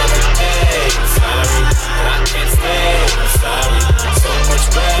another day. I'm sorry, but I can't stay. I'm sorry, so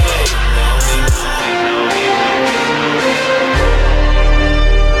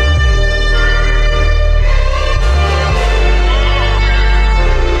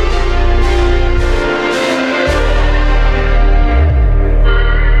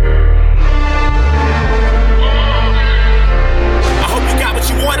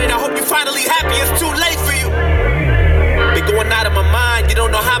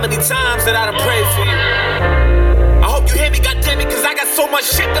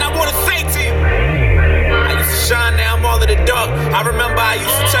much shit that I wanna say to you. I used to shine, now I'm all in the dark. I remember I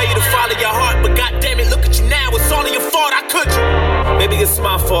used to tell you to follow your heart, but goddamn it, look at you now, it's all in your fault. How could you? Maybe it's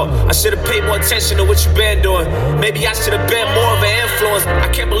my fault. I should have paid more attention to what you've been doing. Maybe I should have been more of an influence. I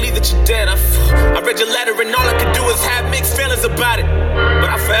can't believe that you're dead. I read your letter and all I could do is have mixed feelings about it. But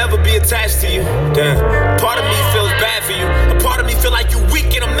I'll forever be attached to you. Damn. Part of me feels bad for you. A part of me feel like you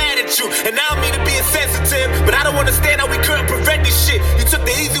weak and I'm mad at you. And I don't mean to be insensitive, but I don't understand how we couldn't prevent this shit. You took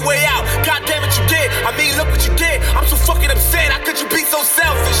the easy way out. God damn it, you did. I mean, look what you did. I'm so fucking upset. How could you be so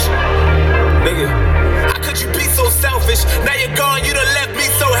selfish? Nigga, how could you be so selfish? Now you're gone, you done left me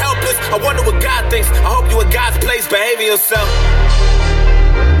so helpless. I wonder what God thinks. I hope you in God's place, behaving yourself.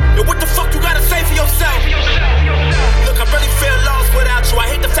 Yo, what the fuck you gotta say for yourself? Look, I really feel lost without you. I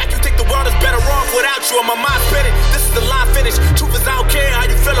hate the fact you think the world is better off without you. On my mind spinning, this is the line finish. Truth is, I don't care how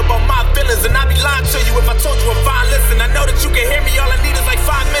you feel about my feelings, and I'd be lying to you if I told you I'm fine. Listen, I know that you can hear me. All I need is like 5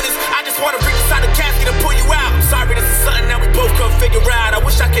 minutes. I just wanna reach inside the casket and pull you out. I'm sorry, this is something that we both couldn't figure out. I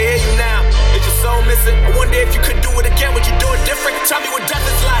wish I could hear you now. Is your soul missing? I wonder if you could do it again. Would you do it different? Tell me what death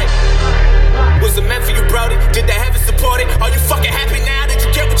is like. Was it meant for you, Brody? Did the heavens support it? Are you fucking happy now? Did you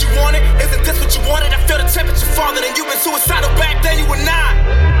get what you wanted? Isn't this what you wanted? I feel the temperature falling, and you've been suicidal. Back then you were not.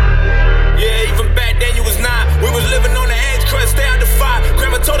 Yeah, even back then you was not. We was living on the edge, couldn't stay out the fire.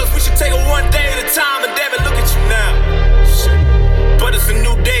 Grandma told us we should take it one day at a time, and damn it, look at you now. Shit. But it's a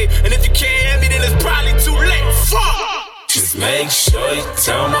new day, and if you can't hear me, then it's probably too late. Fuck! Just make sure you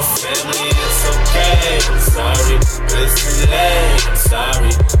tell my family it's okay. I'm sorry, but it's too late. I'm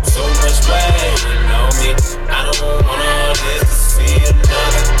sorry, so much waiting on me. I don't wanna live to see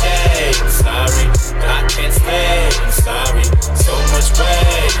another day. I'm sorry, but I can't stay. I'm sorry, so much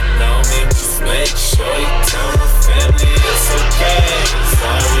waiting on me. Just make sure you tell my family it's okay. I'm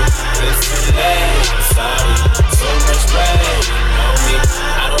sorry, but it's too late. I'm sorry, so much waiting on me.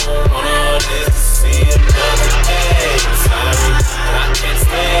 I don't wanna live to see another day. I'm sorry, but I can't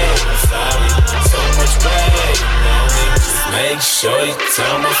stay. I'm sorry, so much waiting on me. Just make sure you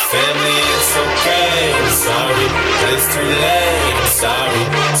tell my family it's okay. I'm sorry, but it's too late. I'm sorry,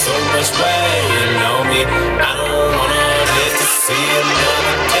 so much waiting on me. I don't wanna live to see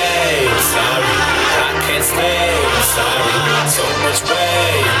another day. I'm sorry, but I can't stay. I'm sorry, so much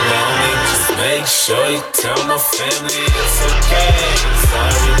waiting on me. Just make sure you tell my family it's okay. I'm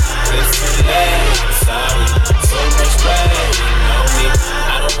sorry, but it's too late. I'm sorry, so much waiting on me. I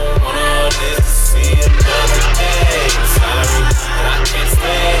don't wanna live to see another day. I'm sorry, but I can't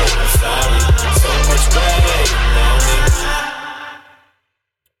stay. I'm sorry, so much waiting on me.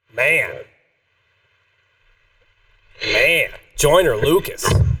 Man, Joyner Lucas.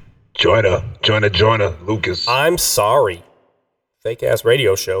 Joyner Lucas. I'm sorry. Fake ass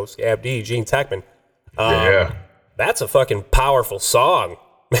radio show. Scav D, Gean Techman. Yeah. That's a fucking powerful song,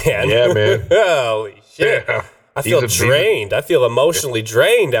 man. Yeah, man. Holy shit. Yeah. I feel drained. I feel emotionally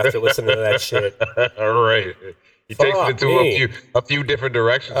drained after listening to that shit. All right. He takes it into a few different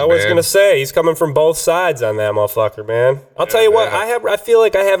directions. I was gonna say he's coming from both sides on that motherfucker, man. I'll tell you what, I feel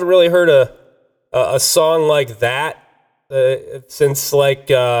like I haven't really heard a song like that since like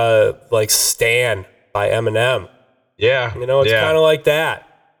Stan by Eminem. Yeah, you know, it's kind of like that.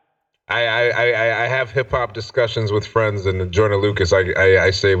 I have hip hop discussions with friends, and Joyner Lucas,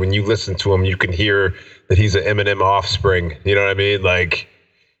 I say when you listen to him, you can hear that he's an Eminem offspring. You know what I mean? Like,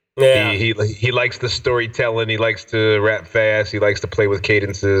 yeah, he likes the storytelling. He likes to rap fast. He likes to play with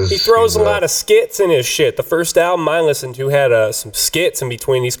cadences. He throws a lot of skits in his shit. The first album I listened to had some skits in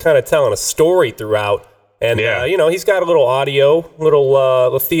between. He's kind of telling a story throughout. And, you know, he's got a little audio,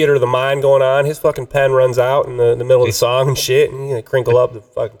 little theater of the mind going on. His fucking pen runs out in the middle of the song and shit, and you crinkle up the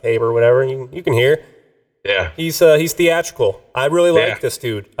fucking paper or whatever, and you can hear. Yeah. He's theatrical. I really like this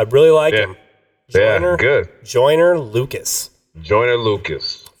dude. I really like him. Good. Joyner Lucas. Joyner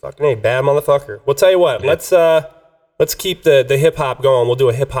Lucas. Fucking A, bad motherfucker. We'll tell you what, let's keep the hip-hop going. We'll do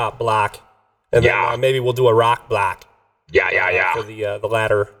a hip-hop block, and then maybe we'll do a rock block. Yeah. For the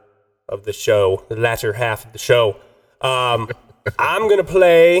latter of the show, the latter half of the show. I'm gonna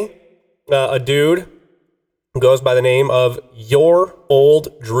play a dude who goes by the name of Your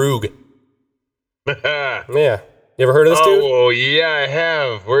Old Droog. Yeah, you ever heard of this dude? Oh yeah, I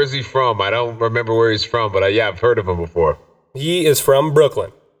have. Where is he from? I don't remember where he's from, but I've heard of him before. He is from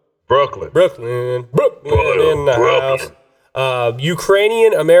Brooklyn in the house.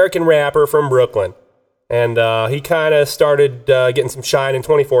 Ukrainian American rapper from Brooklyn. And he kind of started getting some shine in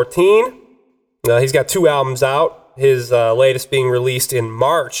 2014. He's got 2 albums out, his latest being released in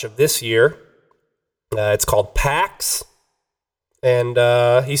March of this year. It's called Pax. And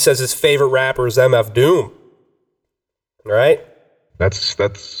he says his favorite rapper is MF Doom. All right? That's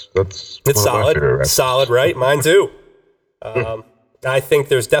It's solid. Solid, right? Mine too. I think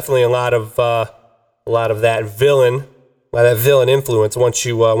there's definitely a lot of that villain influence once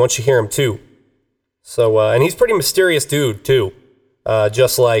you hear him too. So and he's a pretty mysterious dude too,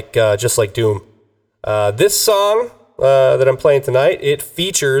 just like Doom. This song that I'm playing tonight, it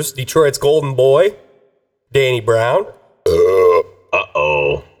features Detroit's golden boy, Danny Brown.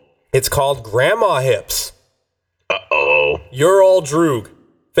 Uh-oh. It's called Grandma Hips. Uh-oh. Your old Droog.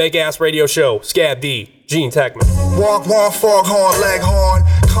 Fake ass radio show. Scav D. Gean Techman. Walk, foghorn, leghorn.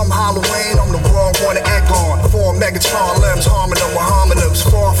 Come Halloween, I'm the wrong one to egg on. 4 Megatron limbs, harming them with homonyms.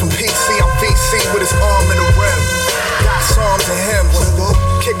 Far from PC, I'm VC with his arm in the rim. Got songs and hymns.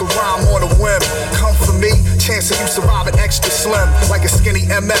 Kick a rhyme on a whim. Come for me, chance of you surviving extra slim. Like a skinny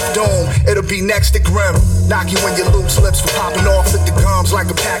MF Doom, it'll be next to grim. Knock you in your loose lips for popping off at the gums.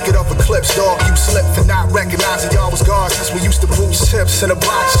 Like a packet of Eclipse, dog. You slipped for not recognizing y'all was guards since we used to boost tips and a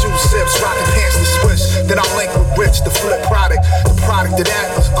box juice sips. Rocking pants to switch. Then I link with Rich, the flip product. The product of that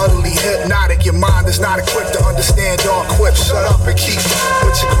was utterly hypnotic. Your mind is not equipped to understand y'all quips. Shut up and keep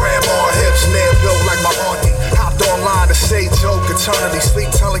with your grandma hips. Man built like my auntie. Hopped online to say joke. Eternally sleep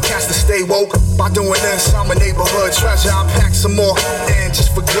telling cats to stay woke. By doing this, I'm a neighborhood treasure. I pack some more in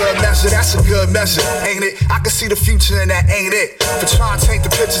just for good measure. That's a good measure, ain't it? I can see the future in that, ain't it? For trying to take the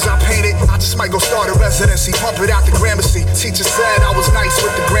pictures I painted, I just might go start a residency. Pump it out the Gramercy. Teacher said I was nice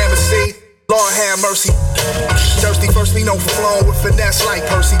with the Gramercy. Lord have mercy. Thirsty, firstly known for flowing with finesse like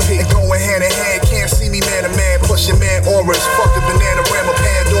Percy P. And going hand in hand, can't see me man to man. Pushing man auras, fuck the banana ram of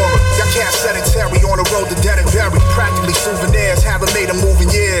Pandora. Y'all cats sedentary on the road to dead and buried. Practically souvenirs, haven't made a move in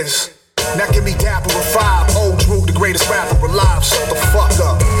years. Now give me Dapper a 5. Old Drew, the greatest rapper alive. Shut the fuck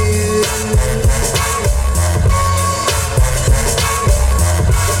up.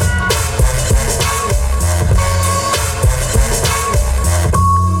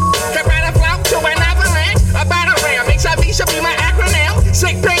 Should be my acronym.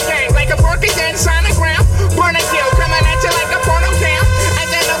 Sick pink gang, like a Burger sonogram. Burn and kill, coming at you like a porno cam.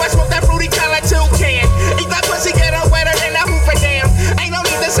 And then know I smoke that fruity color toucan. Eat that pussy, get her wetter than a Hoover Dam. Ain't no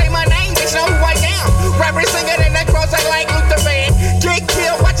need to say my name, bitch, know who I am. Rapper singing in the closet like Luther Van. Get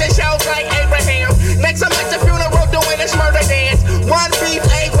killed, watching shows like Abraham. Next I'm at the funeral doing this murder dance. One beef,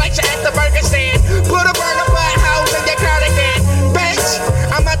 egg, like you at the burger stand. Put a burner butt house in your cardigan. Bitch,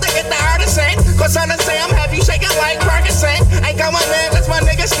 I'm about to get the artisan. Cause on the Sam have you shaking like Ferguson. Ain't got my man, let's my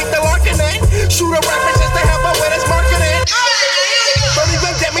niggas stick the larkin in. Shoot a rapper just to help him with his marketing. Don't even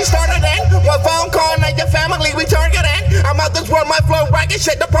get me started in. One phone call, now your family we targeting. I'm out this world, my flow rocket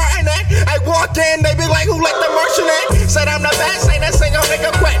shit departing in. I walk in, they be like, who let the merchant in? Said I'm the best, ain't a single nigga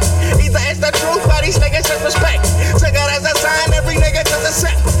quit. Either it's the truth, but these niggas just respect. Took it as a sign, every nigga just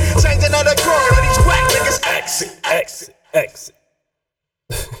accept. Changing of the chord, all these whack niggas exit.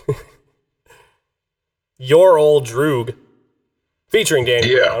 Your Old Droog, featuring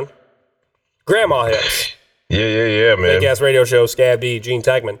Danny Brown. Grandma Hips. Yeah, man. Fake ass radio show, Scav D, Gean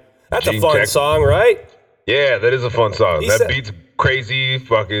Techman. That's a fun song, right? Yeah, that is a fun song. That beat's crazy.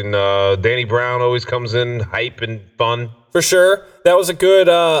 Fucking Danny Brown always comes in hype and fun. For sure. That was a good,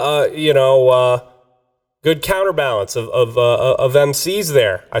 good counterbalance of MCs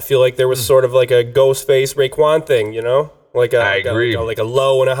there. I feel like there was sort of like a Ghostface Raekwon thing, you know? I agree. Like a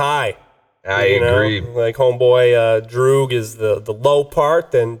low and a high. I agree. Like homeboy Droog is the low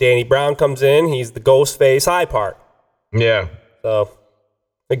part, then Danny Brown comes in. He's the Ghostface high part. Yeah. So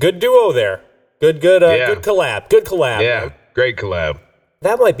a good duo there. Good collab. Good collab. Yeah, man. Great collab.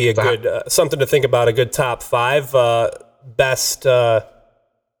 That might be a good something to think about. A good top 5 best rap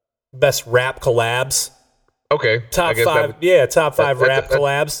collabs. Okay. Top 5. Top 5 rap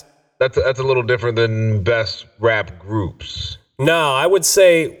collabs. That's a little different than best rap groups. No, I would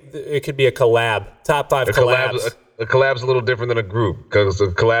say it could be a collab. Top 5 collabs. A collab's a little different than a group because a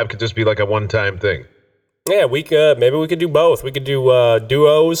collab could just be like a one-time thing. Yeah, maybe we could do both. We could do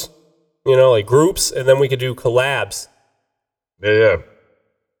duos, like groups, and then we could do collabs. Yeah.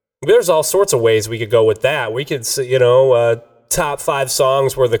 There's all sorts of ways we could go with that. We could, top 5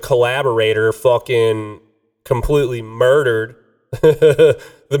 songs where the collaborator fucking completely murdered the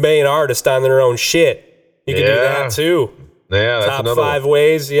main artist on their own shit. You could do that too. Yeah, that's top another 5 one.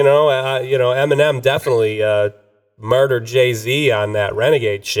 ways. Eminem definitely murdered Jay-Z on that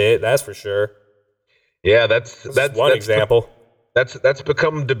Renegade shit. That's for sure. Yeah, that's one example. That's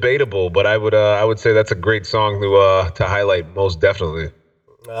become debatable, but I would say that's a great song to highlight most definitely.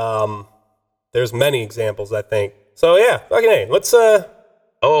 There's many examples, I think. So yeah, okay, let's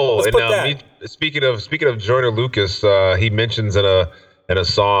speaking of Joyner Lucas, he mentions in and a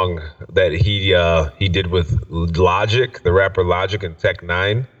song that he did with Logic, the rapper Logic, and Tech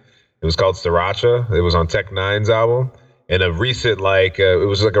Nine. It was called Sriracha. It was on Tech Nine's album. And a recent, it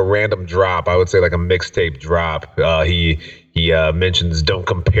was like a random drop. I would say like a mixtape drop. He mentions, "Don't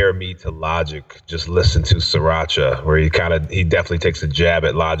compare me to Logic. Just listen to Sriracha," where he definitely takes a jab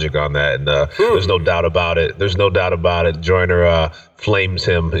at Logic on that. And there's no doubt about it. Joyner flames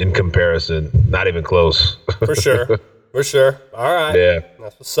him in comparison. Not even close. For sure. All right. Yeah.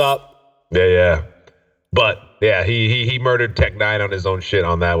 That's what's up. Yeah. But yeah, he murdered Tech Nine on his own shit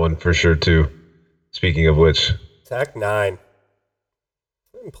on that one for sure too. Speaking of which. Tech Nine.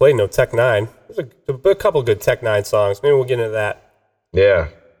 I haven't played no Tech Nine. There's a couple good Tech Nine songs. Maybe we'll get into that. Yeah.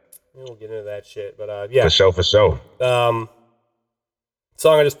 Maybe we'll get into that shit. But yeah. For sure. Song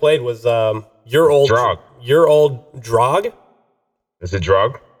I just played was Your Old Drog. Your Old Drog? Is it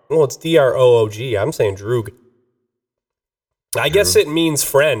Drog? Well, it's Droog. I'm saying Droog. I guess it means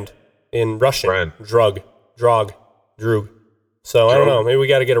friend in Russian. Friend. Drug. Droog. So I don't know. Maybe we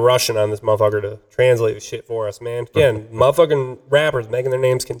got to get a Russian on this motherfucker to translate the shit for us, man. Again, motherfucking rappers making their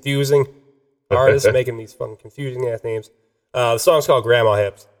names confusing. Artists making these fucking confusing ass names. The song's called Grandma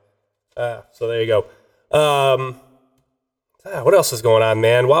Hips. So there you go. What else is going on,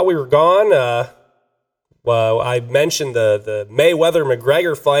 man? While we were gone, I mentioned the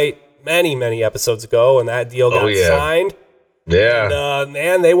Mayweather-McGregor fight many episodes ago, and that deal got signed. Yeah.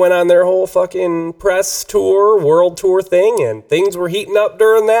 And they went on their whole fucking press tour, world tour thing, and things were heating up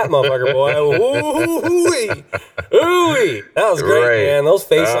during that motherfucker, boy. Ooh-wee. That was great, man. Those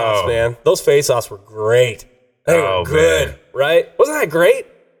face-offs, man. Those face-offs were great. They were good, man. Right? Wasn't that great?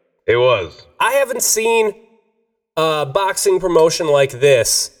 It was. I haven't seen a boxing promotion like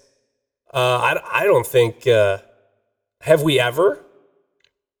this. I don't think, have we ever?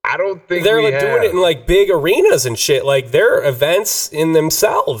 I don't think they're we like doing it in like big arenas and shit. Like they're events in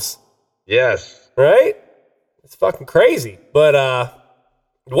themselves. Yes. Right? It's fucking crazy. But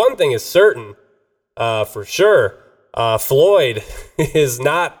one thing is certain, for sure, Floyd is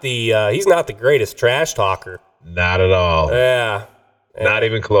not he's not the greatest trash talker. Not at all. Yeah. Not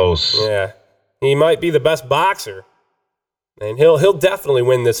even close. Yeah. He might be the best boxer. And he'll definitely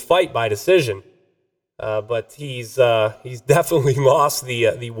win this fight by decision. But he's definitely lost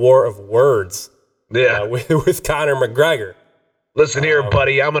the war of words. Yeah, with Conor McGregor. Listen here,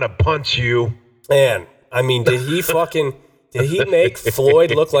 buddy. I'm gonna punch you. Man, I mean, did he make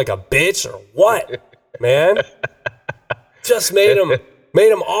Floyd look like a bitch or what? Man, just made him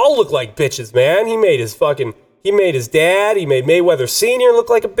all look like bitches. Man, he made his dad. He made Mayweather Sr. look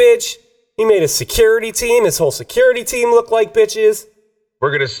like a bitch. He made his whole security team look like bitches.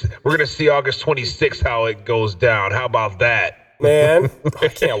 We're gonna see August 26th how it goes down. How about that, man? I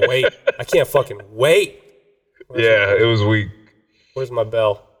can't wait. I can't fucking wait. It was weak. Where's my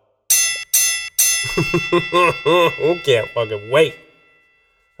bell? Can't fucking wait.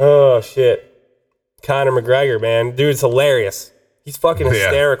 Oh shit, Conor McGregor, man, dude's hilarious. He's fucking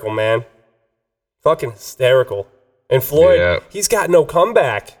hysterical, man. Fucking hysterical. And Floyd, he's got no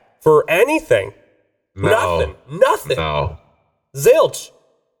comeback for anything. No. Nothing. No. Zilch.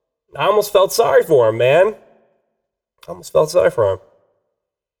 I almost felt sorry for him, man. I thought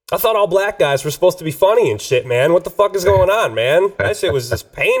all black guys were supposed to be funny and shit, man. What the fuck is going on, man? That shit was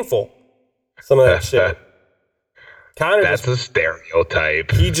just painful. Some of that shit. That's a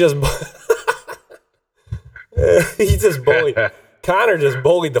stereotype. He just bullied. Conor just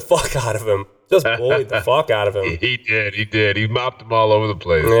bullied the fuck out of him. He did. He mopped him all over the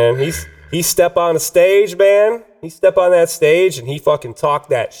place. Man, he stepped on the stage, man. He stepped on that stage and he fucking talked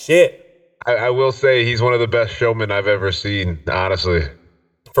that shit. I will say he's one of the best showmen I've ever seen, honestly.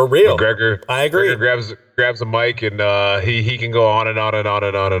 For real. McGregor. I agree. McGregor grabs a mic and he can go on and on and on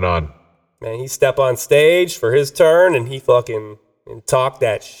and on and on. Man, he stepped on stage for his turn and he fucking talked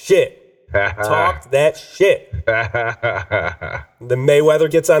that shit. Talked that shit. The Mayweather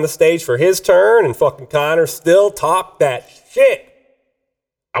gets on the stage for his turn and fucking Conor still talked that shit.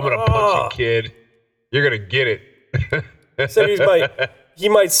 I'm going to punch you, kid. You're going to get it. So he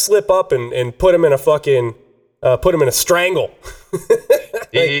might slip up and put him in a fucking, put him in a strangle.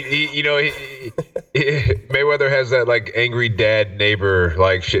 Mayweather has that like angry dad neighbor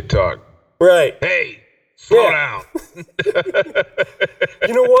like shit talk. Right. Hey, slow down.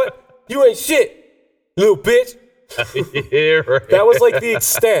 You know what? You ain't shit, little bitch. Yeah, right. That was like the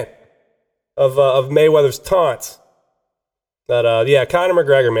extent of Mayweather's taunts. But Conor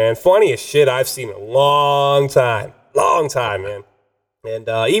McGregor, man, funniest shit I've seen in a long time, man. And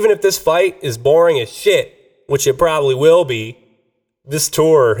even if this fight is boring as shit, which it probably will be, this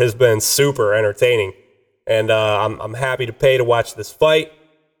tour has been super entertaining. And I'm happy to pay to watch this fight.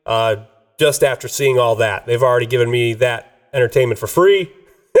 Just after seeing all that, they've already given me that entertainment for free.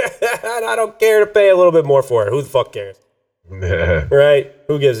 And I don't care to pay a little bit more for it. Who the fuck cares? Right?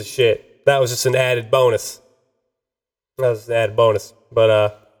 Who gives a shit? That was just an added bonus. But,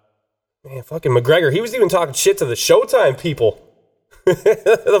 man, fucking McGregor, he was even talking shit to the Showtime people.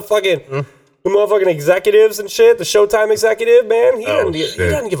 The motherfucking executives and shit, the Showtime executive, man, he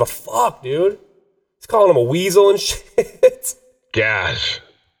doesn't give a fuck, dude. He's calling him a weasel and shit. Gosh.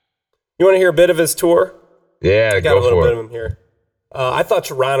 You want to hear a bit of his tour? Yeah, I got a little bit of him here. I thought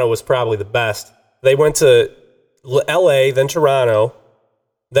Toronto was probably the best. They went to LA, then Toronto,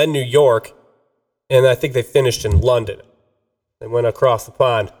 then New York, and I think they finished in London. They went across the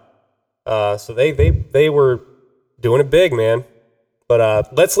pond. So they were doing it big, man.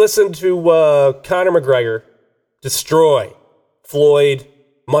 But let's listen to Conor McGregor destroy Floyd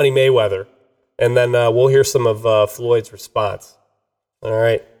Money Mayweather, and then we'll hear some of Floyd's response. All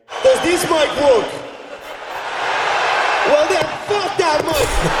right. Does this mic work? Well then, fuck that mic!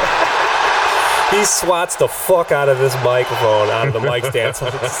 He swats the fuck out of this microphone, out of the mic stand. So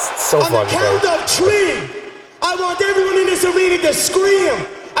it's so On the fucking count funny. of three, I want everyone in this arena to scream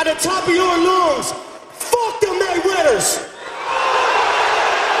at the top of your lungs, fuck the Mayweathers!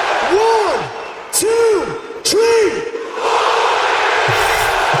 1, 2, 3!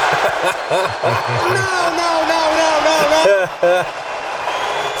 No.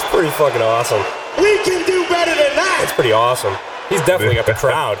 It's pretty fucking awesome. We can do better than that! It's pretty awesome. He's definitely got the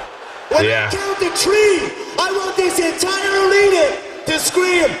crowd. When I count to three, I want this entire arena to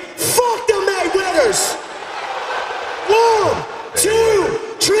scream, fuck the Mayweathers! 1,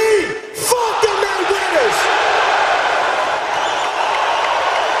 2, 3, fuck the Mayweathers!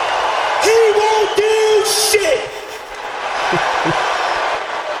 He won't do shit!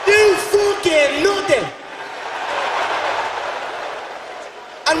 Do fucking nothing!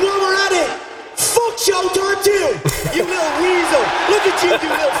 And while we're at it, fuck Showtime too! You little weasel! Look at you, you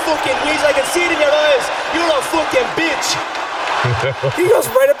little fucking weasel! I can see it in your eyes! You're a fucking bitch! He goes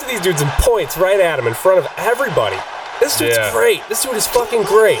right up to these dudes and points right at him in front of everybody. This dude's great. This dude is fucking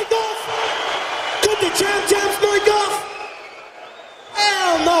great. Cut the champs mic off!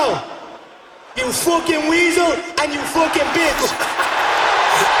 Hell no! You fucking weasel and you fucking bitch!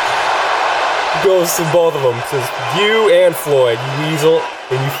 Goes to both of them. Says, you and Floyd, you weasel,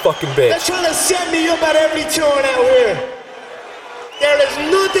 and you fucking bitch. They're trying to set me up at every turn out here. There is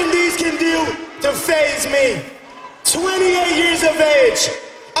nothing these can do to faze me. 28 years of age.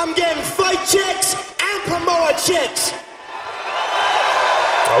 I'm getting fight checks and promoter checks.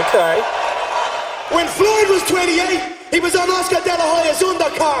 Okay. When Floyd was 28, he was on Oscar De La Hoya's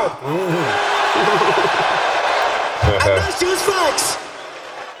undercard. And that's just facts.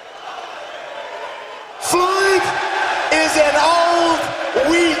 Floyd is an old,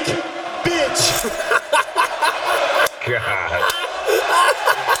 weak bitch. God.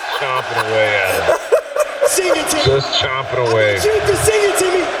 Chomping away at him. Sing it to me. Just chomping away. I want you to sing it to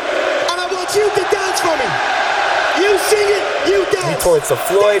me, and I want you to dance for me. You sing it, you dance. He points to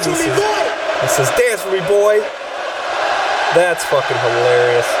Floyd. He says, dance for me, boy. That's fucking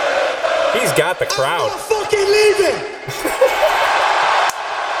hilarious. He's got the crowd. I'm not fucking leaving.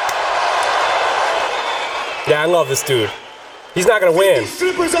 Yeah, I love this dude. He's not gonna win.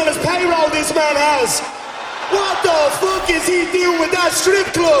 Strippers on his payroll this man has. What the fuck is he doing with that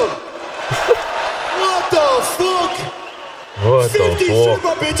strip club? What the fuck? What 50 the fuck?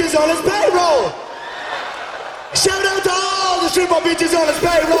 stripper bitches on his payroll. Shout out to all the stripper bitches on his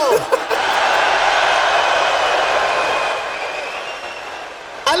payroll.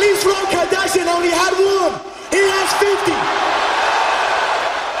 At least Rob Kardashian only had one. He has 50.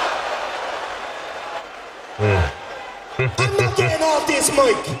 I'm not getting off this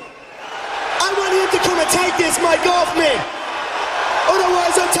mic. I want him to come and take this mic off me.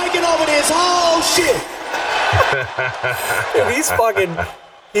 Otherwise, I'm taking over this whole shit. Dude,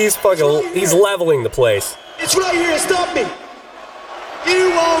 he's leveling the place. It's right here. Stop me.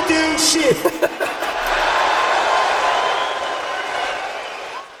 You won't do shit.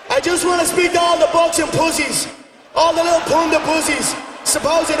 I just want to speak to all the bucks and pussies. All the little punda pussies.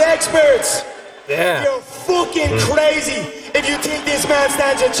 Supposed experts. Yeah. You're fucking crazy if you think this man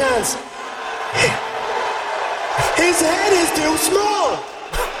stands a chance. His head is too small.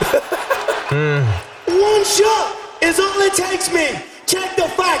 One shot is all it takes me. Check the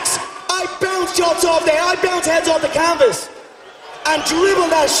facts. I bounce shots off there. I bounce heads off the canvas. And dribble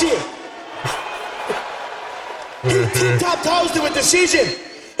that shit. He tip-top-toes to a decision.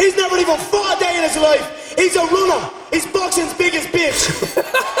 He's never even fought a day in his life. He's a runner. He's boxing's biggest bitch.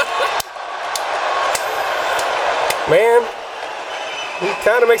 Man, he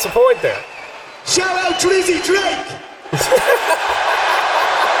kind of makes a point there. Shout out Drizzy Drake.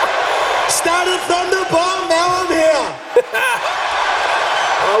 Started from the bottom, now I'm here.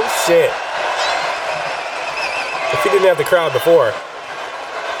 Oh shit. If he didn't have the crowd before.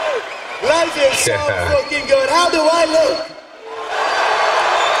 Life is so fucking good. How do I look?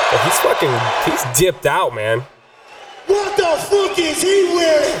 He's dipped out, man. What the fuck is he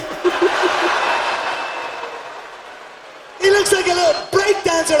wearing? He looks like a little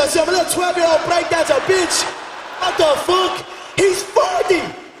breakdancer or something, a little 12-year-old breakdancer, bitch. What the fuck? He's 40.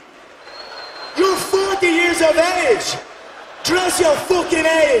 You're 40 years of age. Dress your fucking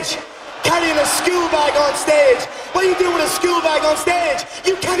age. Carrying a school bag on stage. What are you doing with a school bag on stage?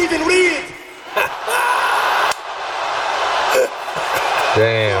 You can't even read.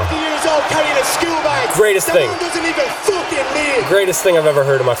 Damn. 40 years old carrying a school bag. Greatest thing. Someone doesn't even fucking read. Greatest thing I've ever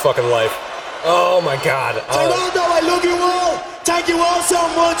heard in my fucking life. Oh my god. Toronto, I love you all. Thank you all so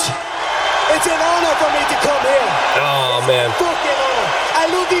much. It's an honor for me to come here. Oh man. Fucking honor. I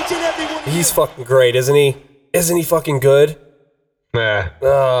love each and every one. He's fucking great, isn't he? Isn't he fucking good? Nah.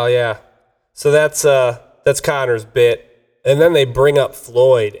 Oh yeah. So that's Connor's bit. And then they bring up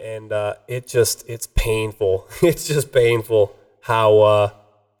Floyd, and it's painful. It's just painful how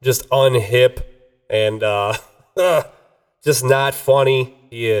just unhip and just not funny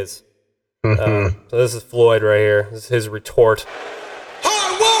he is. So this is Floyd right here. This is his retort.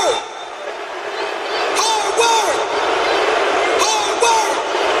 Hard work! Hard work! Hard work!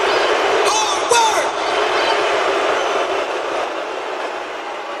 Hard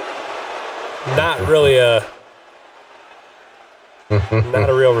work! Not really not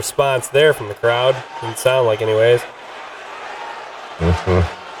a real response there from the crowd. Didn't sound like anyways.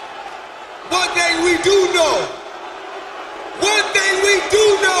 One thing we do know. One thing we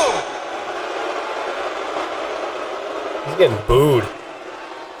do know. He's getting booed.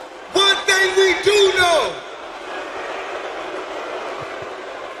 One thing we do know.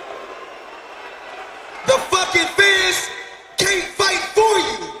 The fucking fans can't fight for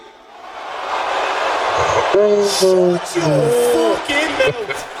you. Shut your fucking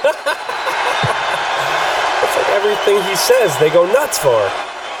mouth. That's like everything he says, they go nuts for.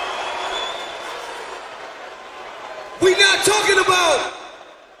 We're not talking about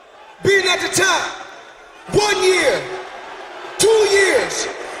being at the top. 1 year, 2 years,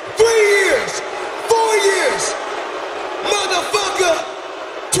 3 years, 4 years. Motherfucker,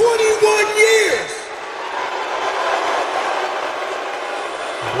 21 years.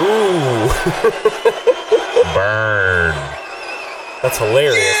 Ooh. Burn. That's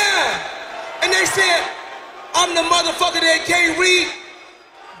hilarious. Yeah. And they said, I'm the motherfucker that can't read.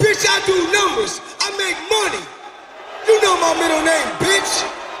 Bitch, I do numbers. I make money. You know my middle name, bitch.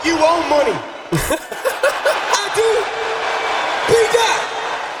 You owe money. I do. P-Dot,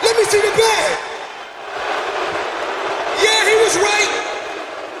 let me see the bag. Yeah, he was right.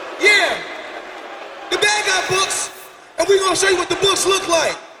 Yeah. The bag got books, and we're gonna show you what the books look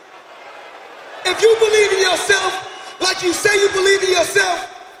like. If you believe in yourself, like you say you believe in yourself,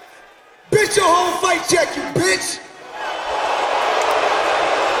 bitch, your whole fight check, you bitch.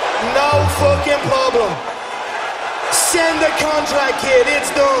 No fucking problem. Send the contract, kid.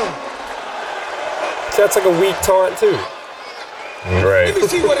 It's done. That's like a weak taunt too. Right. Let me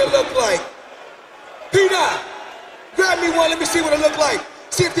see what it look like. P-Dot, grab me one. Let me see what it look like.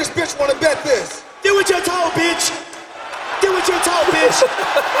 See if this bitch wanna bet this. Do what you're told, bitch. Do what you're told, bitch.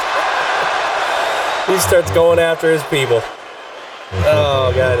 He starts going after his people.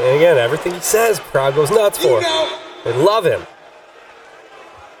 Oh god! And again, everything he says, crowd goes nuts for. You know. They love him.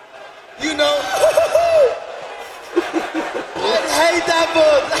 You know. I hate that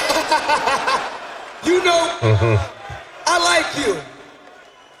book. You know. I like you.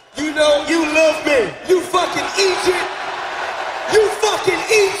 You know. You love me. You fucking Egypt. You fucking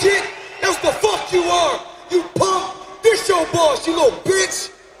Egypt. That's the fuck you are. You punk. This your boss, you little bitch.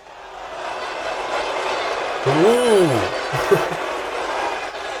 Ooh.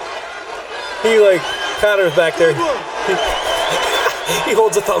 He like Connor's back there. He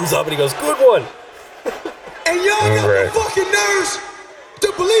holds a thumbs up and he goes, "Good one." And y'all got the fucking nerves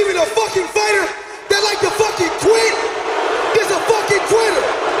to believe in a fucking fighter that like to fucking quit. Is a fucking quitter.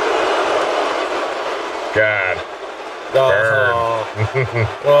 God. Burn.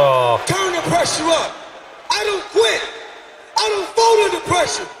 Oh. Turn the pressure up. I don't quit. I don't fold under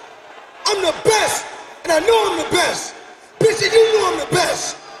pressure. I'm the best, and I know I'm the best. Bitch, and you know I'm the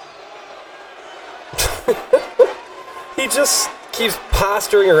best. He just keeps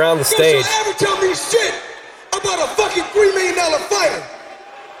posturing around the stage. Don't you ever tell me shit about a fucking $3 million fighter.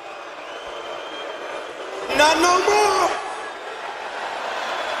 not no more.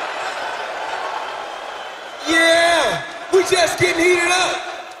 Yeah, we just getting heated up.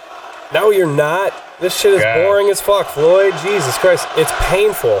 No, you're not. This shit is boring as fuck, Floyd. Jesus Christ. It's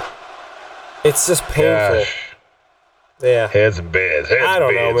painful. It's just painful. Gosh. Yeah. Heads and beds. I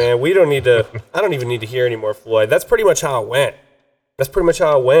don't know, man. We don't need to. I don't even need to hear any more Floyd. That's pretty much how it went. That's pretty much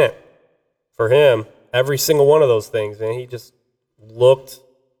how it went for him. Every single one of those things, man. He just looked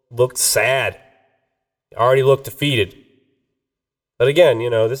sad. He already looked defeated. But again,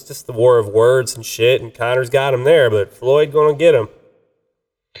 this is just the war of words and shit, and Connor's got him there, but Floyd gonna get him.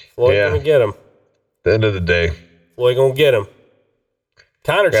 Floyd gonna get him. At the end of the day. Floyd gonna get him.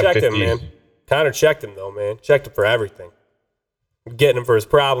 Connor checked him, man. Connor checked him, though, man. Checked him for everything. Getting him for his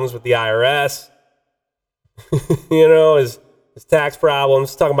problems with the IRS. His tax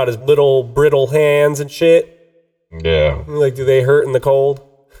problems. Talking about his little brittle hands and shit. Yeah. Like, do they hurt in the cold?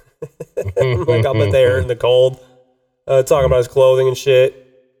 Like, I'll bet they hurt in the cold. Talking about his clothing and shit.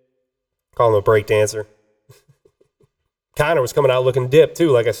 Call him a break dancer. Connor was coming out looking dipped,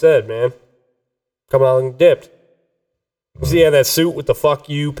 too, like I said, man. Coming out looking dipped. You see, he had that suit with the fuck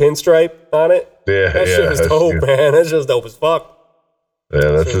you pinstripe on it? Yeah, that shit was dope, man. That's just dope as fuck.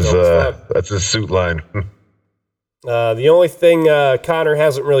 Yeah, that's his suit line. The only thing Connor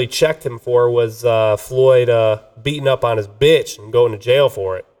hasn't really checked him for was Floyd beating up on his bitch and going to jail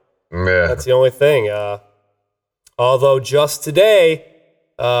for it. Yeah. That's the only thing. Although just today,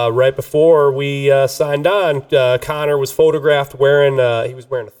 right before we signed on, Connor was photographed wearing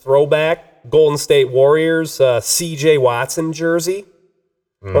a throwback Golden State Warriors C.J. Watson jersey.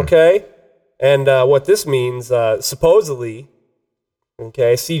 Okay? And what this means, supposedly,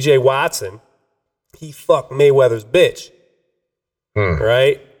 okay, C.J. Watson, he fucked Mayweather's bitch.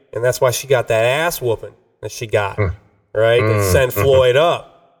 Right? And that's why she got that ass whooping that she got. Right? That sent Floyd up.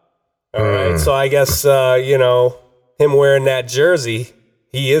 All right? So I guess, him wearing that jersey,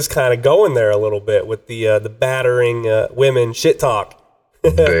 he is kind of going there a little bit with the battering women shit talk.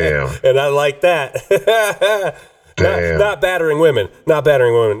 Damn. And I like that. Not battering women. Not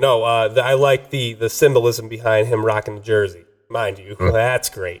battering women. No, I like the symbolism behind him rocking the jersey. Mind you, that's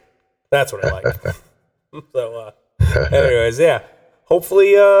great. That's what I like. So, anyways, yeah.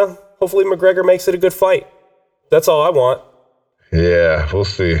 Hopefully McGregor makes it a good fight. That's all I want. Yeah, we'll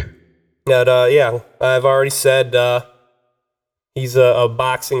see. But, I've already said he's a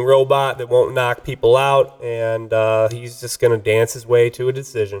boxing robot that won't knock people out, and he's just going to dance his way to a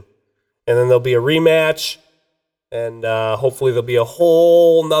decision. And then there'll be a rematch, and hopefully there'll be a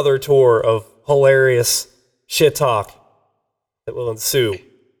whole nother tour of hilarious shit talk that will ensue.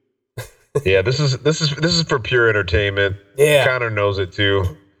 Yeah, this is for pure entertainment. Yeah. Connor knows it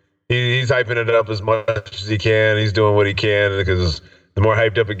too. He's hyping it up as much as he can. He's doing what he can because the more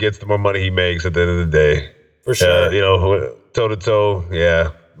hyped up it gets, the more money he makes at the end of the day. For sure. Toe to toe.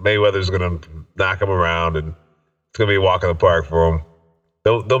 Yeah, Mayweather's gonna knock him around, and it's gonna be a walk in the park for him.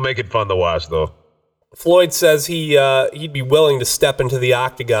 They'll make it fun to watch though. Floyd says he'd be willing to step into the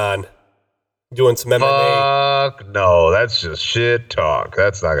octagon doing some MMA. Fuck no, that's just shit talk.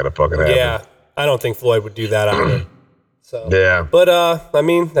 That's not gonna fucking happen. Yeah, I don't think Floyd would do that either. So yeah, but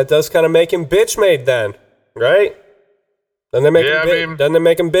that does kind of make him bitch made then, right? Doesn't it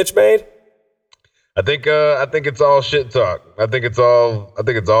make him bitch made? I think it's all shit talk. I think it's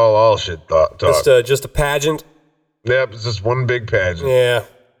all shit talk. Just a pageant. Yep, it's just one big pageant. Yeah.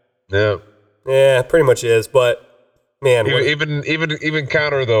 Yep. Yeah, it pretty much is. But man, even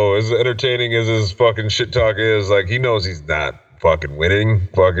Connor though, as entertaining as his fucking shit talk is, like he knows he's not fucking winning.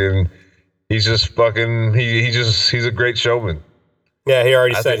 He's just fucking. He's a great showman. Yeah, he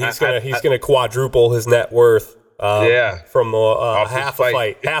already said he's gonna quadruple his net worth. From half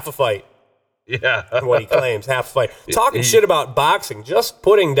a fight. Yeah, what he claims, half a fight. Talking shit about boxing, just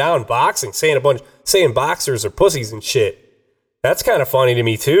putting down boxing, saying boxers are pussies and shit. That's kind of funny to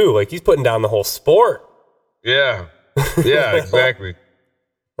me too. Like he's putting down the whole sport. Yeah, exactly.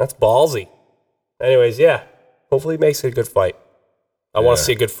 That's ballsy. Anyways, yeah. Hopefully, he makes it a good fight. I want to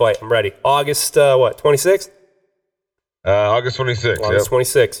see a good fight. I'm ready. August 26th? August 26th. August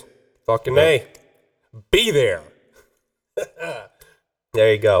 26th. Fucking A. Be there.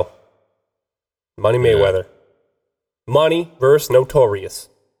 There you go. Money Mayweather. Money versus Notorious.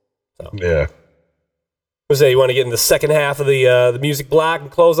 So. Yeah. Jose, you want to get in the second half of the music block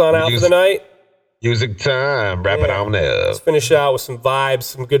and close on out for the night? Music time. Wrap it on up. Let's finish out with some vibes,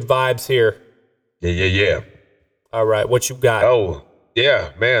 some good vibes here. Yeah. All right, what you got? Oh,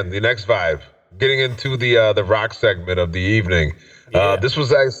 yeah, man, the next vibe. Getting into the rock segment of the evening. Yeah. This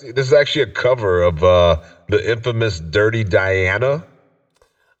is actually a cover of the infamous Dirty Diana.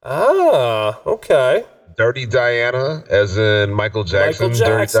 Ah, okay. Dirty Diana, as in Michael Jackson.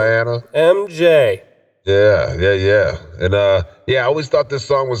 Dirty Diana. MJ. Yeah. And I always thought this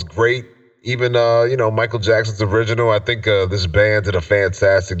song was great. Even Michael Jackson's original. I think this band did a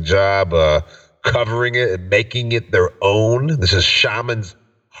fantastic job covering it and making it their own. This is Shaman's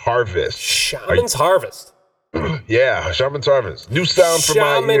Harvest. Shaman's Harvest. Yeah, Shaman's Harvest. New sound for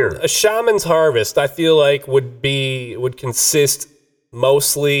my ear. A Shaman's Harvest, I feel like would consist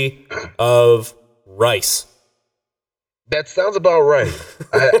mostly of rice. That sounds about right.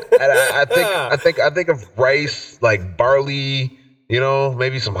 I think of rice, like barley,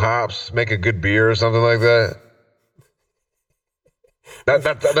 maybe some hops, make a good beer or something like that.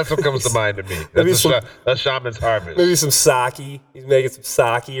 That's what comes to mind to me. That's a Shaman's Harvest. Maybe some sake. He's making some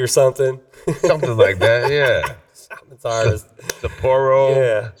sake or something. Something like that, yeah. Shaman's Harvest.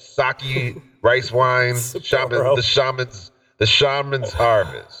 Sapporo, sake, rice wine, the Shaman's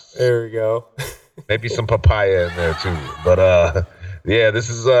Harvest. There we go. Maybe some papaya in there too. But this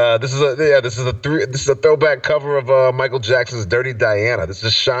is a throwback cover of Michael Jackson's Dirty Diana. This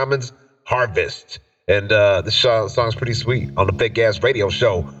is Shaman's Harvest. And this song's pretty sweet on the Fake Ass Radio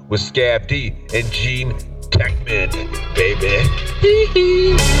Show with Scav D and Gean Techman, baby.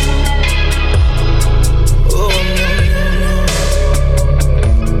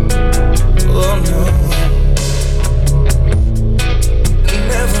 Oh no.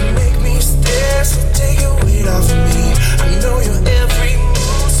 Never make me stare, so take your weight off of me. I know your every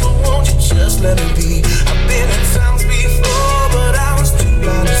move, so won't you just let me be? I've been at times before, but I was too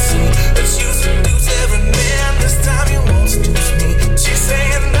blind to see that you seduce every man. This time you won't seduce me. She's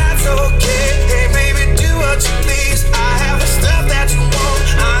saying that's okay. Hey baby, do what you please. I have the stuff that you want.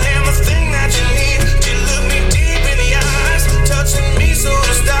 I am the thing that you need. You look me deep in the eyes, touching me so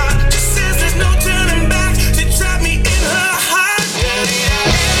to start. She says there's no turning back. She trapped me in her heart.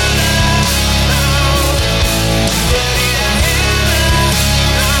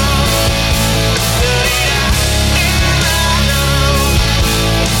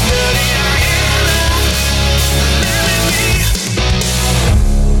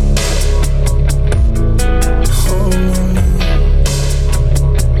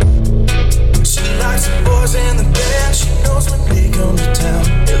 In the band, she knows when they come to town.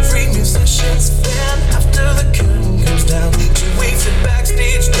 Every musician's a fan after the curtain comes down. She waits at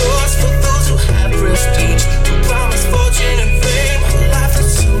backstage doors for those who have prestige, who promise fortune and fame. Her life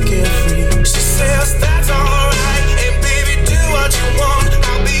is so carefree. She says that's alright, and baby, do what you want.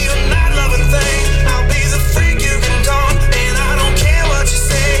 I'll be your night-loving thing. I'll be the freak you can taunt, and I don't care what you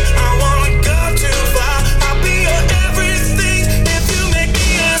say. I wanna go too far. I'll be your everything if you make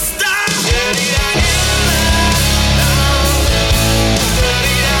me a star.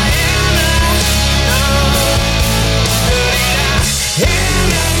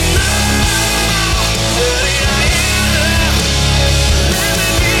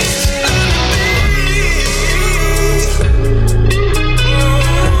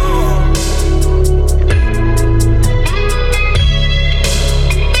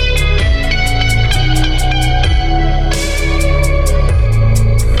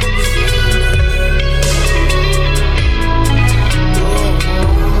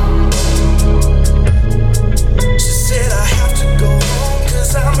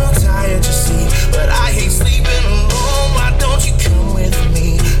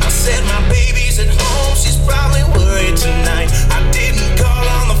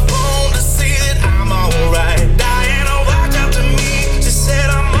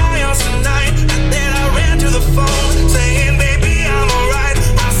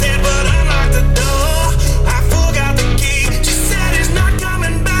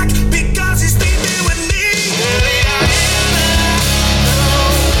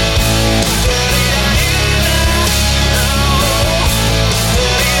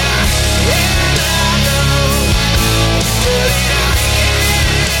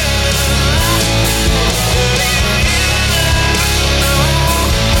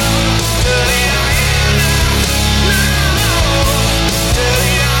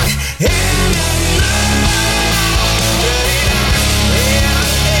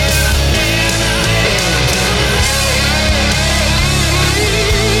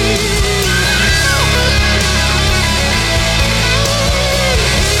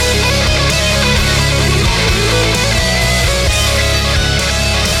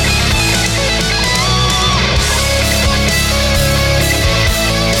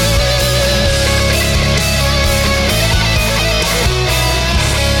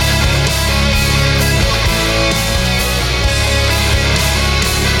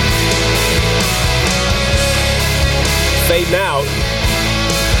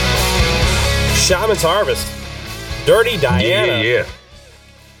 Shaman's Harvest. Dirty Diana. Yeah.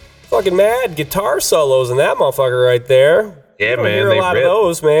 Fucking mad guitar solos in that motherfucker right there. Yeah, Don't man. hear a lot of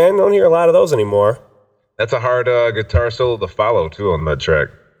those, man. Don't hear a lot of those anymore. That's a hard guitar solo to follow, too, on that track.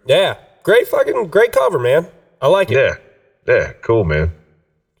 Yeah. Great cover, man. I like it. Yeah. Cool, man.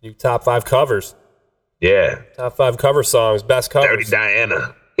 You top 5 covers. Yeah. Top 5 cover songs. Best covers. Dirty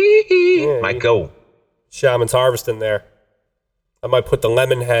Diana. Might go. Shaman's Harvest in there. I might put the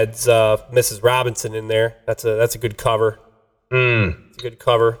Lemonheads, Mrs. Robinson in there. That's a good cover. It's a good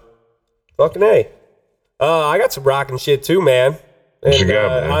cover. Fucking A. I got some rocking shit too, man. And, what you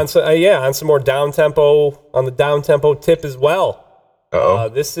got, man? On some more down tempo, on the down tempo tip as well.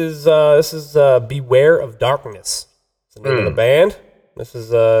 This is Beware of Darkness. It's the name of the band. This is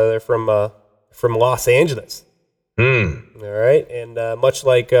they're from Los Angeles. All right, and much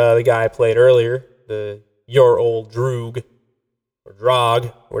like the guy I played earlier, the Your Old Droog or Drog,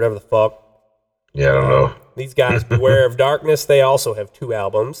 whatever the fuck. Yeah, I don't know. These guys, Beware of Darkness, they also have 2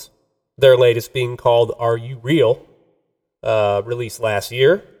 albums. Their latest being called Are You Real, released last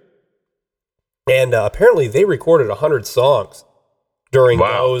year. And apparently they recorded 100 songs during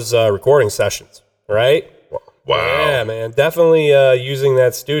those recording sessions, right? Wow. Yeah, man. Definitely using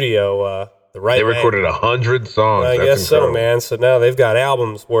that studio the right way. They recorded 100 songs. I guess so, man. So now they've got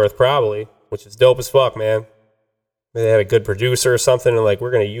albums worth probably, which is dope as fuck, man. Maybe they had a good producer or something and like, we're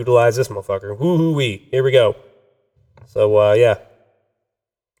going to utilize this motherfucker. Woo-hoo-wee. Here we go. So, yeah.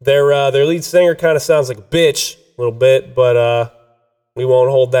 Their lead singer kind of sounds like a bitch a little bit, but we won't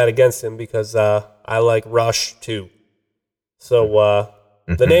hold that against him because I like Rush too. So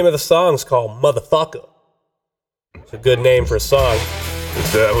the name of the song is called Motherfucker. It's a good name for a song.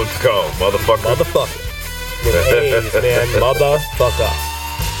 Is that what it's called? Motherfucker? Motherfucker. With A's, man. Motherfucker.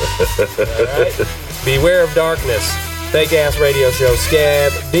 All right. Beware of Darkness. Fake ass radio show.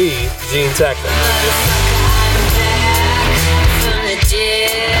 Scav D. Gean Techman.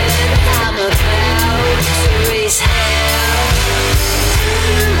 I'm about to raise hell.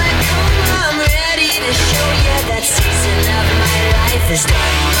 I'm ready to show you that season of my life is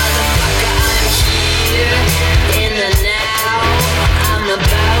done. Motherfucker, I'm here in the now. I'm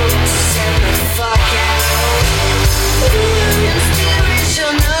about to send the fuck out.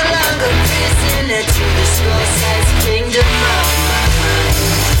 Inspiration no longer prisoner to the skull-sized kingdom of my mind.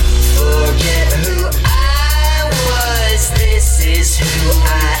 Forget who I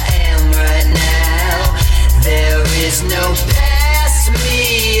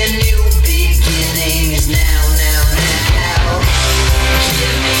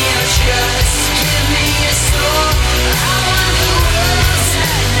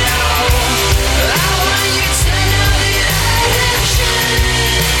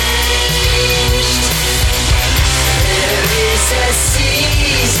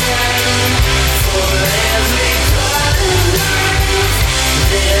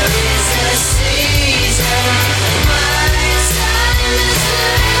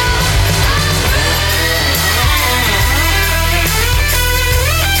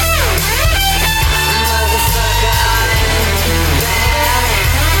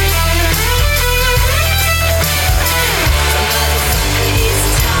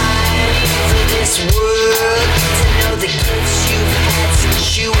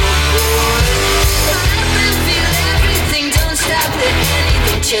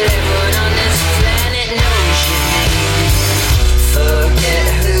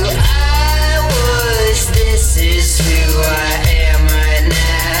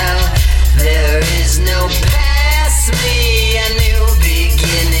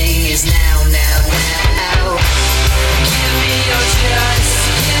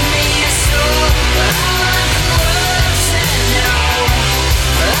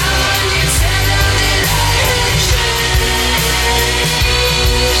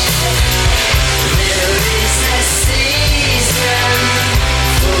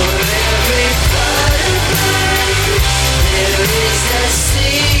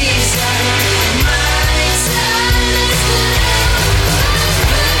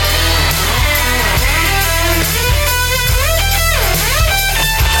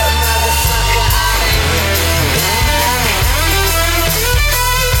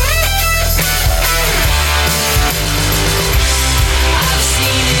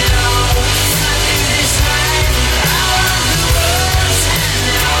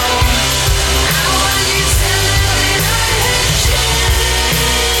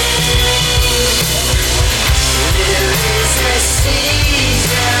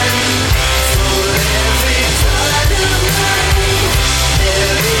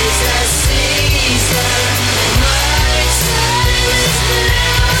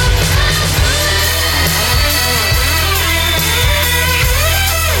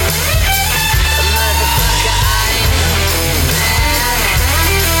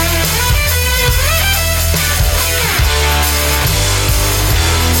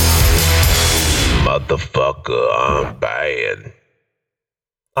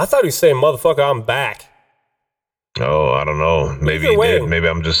I thought he was saying, motherfucker, I'm back. Oh, I don't know. Maybe he did.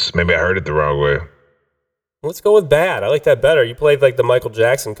 Maybe I heard it the wrong way. Let's go with bad. I like that better. You played like the Michael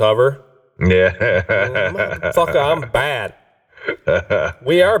Jackson cover. Yeah. Motherfucker, I'm bad.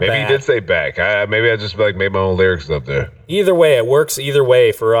 We are maybe bad. He did say back. Maybe I just like made my own lyrics up there. Either way, it works either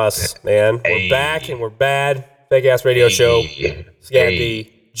way for us, man. We're back and we're bad. Fake Ass Radio Show. Scav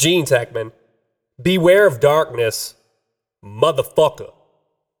D. Gean Techman. Beware of Darkness, motherfucker.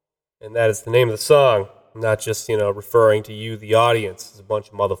 And that is the name of the song. I'm not just, referring to you, the audience. It's a bunch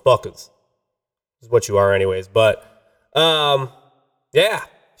of motherfuckers. This is what you are anyways. But, yeah.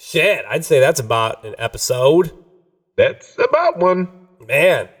 Shit, I'd say that's about an episode. That's about one.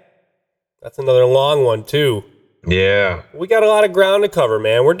 Man, that's another long one, too. Yeah. We got a lot of ground to cover,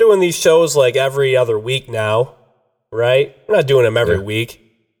 man. We're doing these shows like every other week now, right? We're not doing them every week.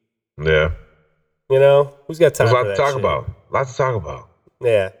 Yeah. Who's got time for that There's lots to talk about.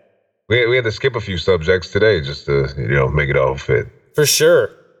 Yeah. We had to skip a few subjects today just to, make it all fit. For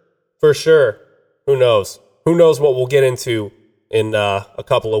sure. Who knows? Who knows what we'll get into in a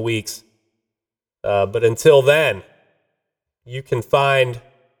couple of weeks. But until then, you can find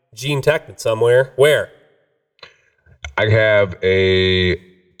Gean Techman somewhere. Where? I have a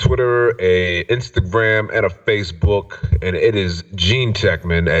Twitter, a Instagram, and a Facebook, and it is Gean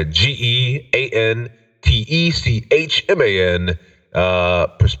Techman at GeanTechman.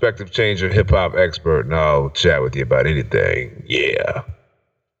 Perspective changer, hip hop expert, and I'll chat with you about anything. Yeah.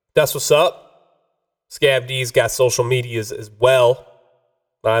 That's what's up. Scav D's got social medias as well.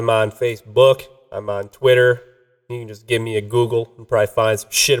 I'm on Facebook. I'm on Twitter. You can just give me a Google and probably find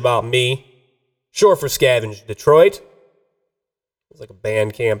some shit about me. Short for Scavenge Detroit. There's like a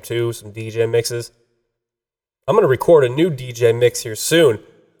band camp too, some DJ mixes. I'm going to record a new DJ mix here soon.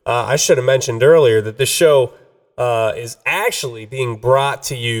 I should have mentioned earlier that this show is actually being brought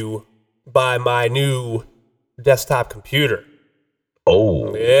to you by my new desktop computer.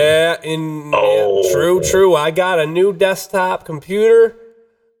 Oh. Yeah, true. I got a new desktop computer.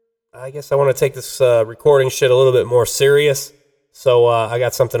 I guess I want to take this recording shit a little bit more serious. So I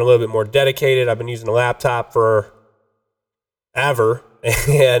got something a little bit more dedicated. I've been using a laptop for ever.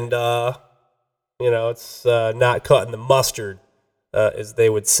 And, it's not cutting the mustard, as they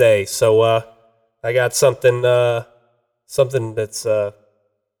would say. So I got something that's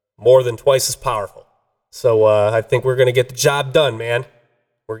more than twice as powerful. So I think we're going to get the job done, man.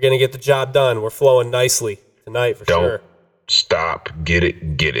 We're going to get the job done. We're flowing nicely tonight for sure. Don't stop. Get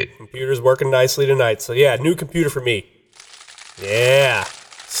it. Computer's working nicely tonight. So yeah, new computer for me. Yeah.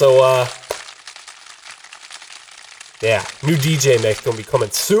 So new DJ mix going to be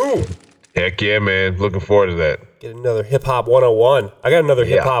coming soon. Heck yeah, man. Looking forward to that. Get another Hip Hop 101. I got another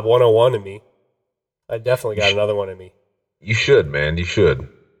Hip Hop 101 in me. I definitely got another one in me. You should, man. You should.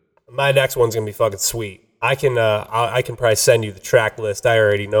 My next one's going to be fucking sweet. I can probably send you the track list. I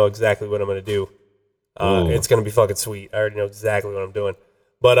already know exactly what I'm going to do. It's going to be fucking sweet. I already know exactly what I'm doing.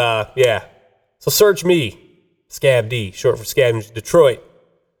 But, yeah. So search me, Scav D, short for Scavenge Detroit.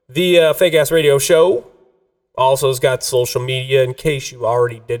 The Fake Ass Radio Show also has got social media. In case you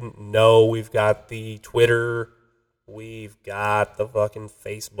already didn't know, we've got the Twitter. We've got the fucking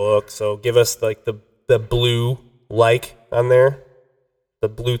Facebook. So give us like the blue like on there. The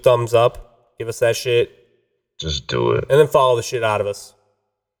blue thumbs up. Give us that shit. Just do it. And then follow the shit out of us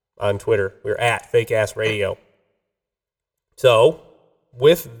on Twitter. We're at Fake Ass Radio. So,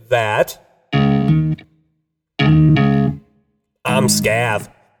 with that, I'm Scav.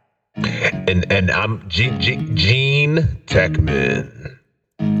 And I'm Gean Techman.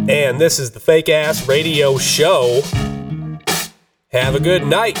 And this is the Fake Ass Radio Show. Have a good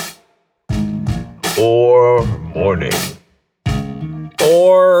night. Or morning.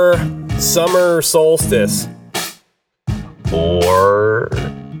 Or summer solstice. Or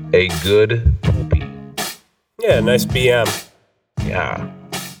a good poopy. Yeah, nice BM. Yeah.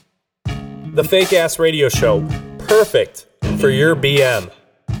 The Fake Ass Radio Show. Perfect for your BM.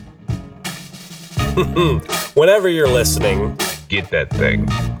 Whenever you're listening. Get that thing.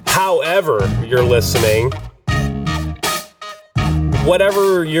 However you're listening.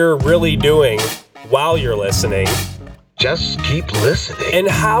 Whatever you're really doing while you're listening. Just keep listening. And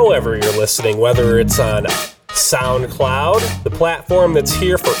however you're listening, whether it's on SoundCloud, the platform that's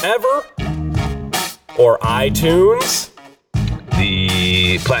here forever, or iTunes,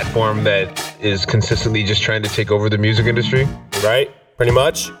 the platform that is consistently just trying to take over the music industry. Right? Pretty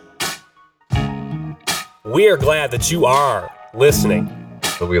much. We are glad that you are listening.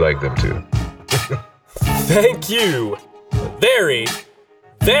 But we like them too. Thank you very,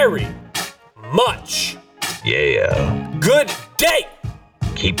 very much. Yeah. Good day.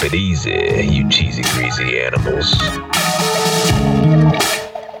 Keep it easy, you cheesy, greasy animals.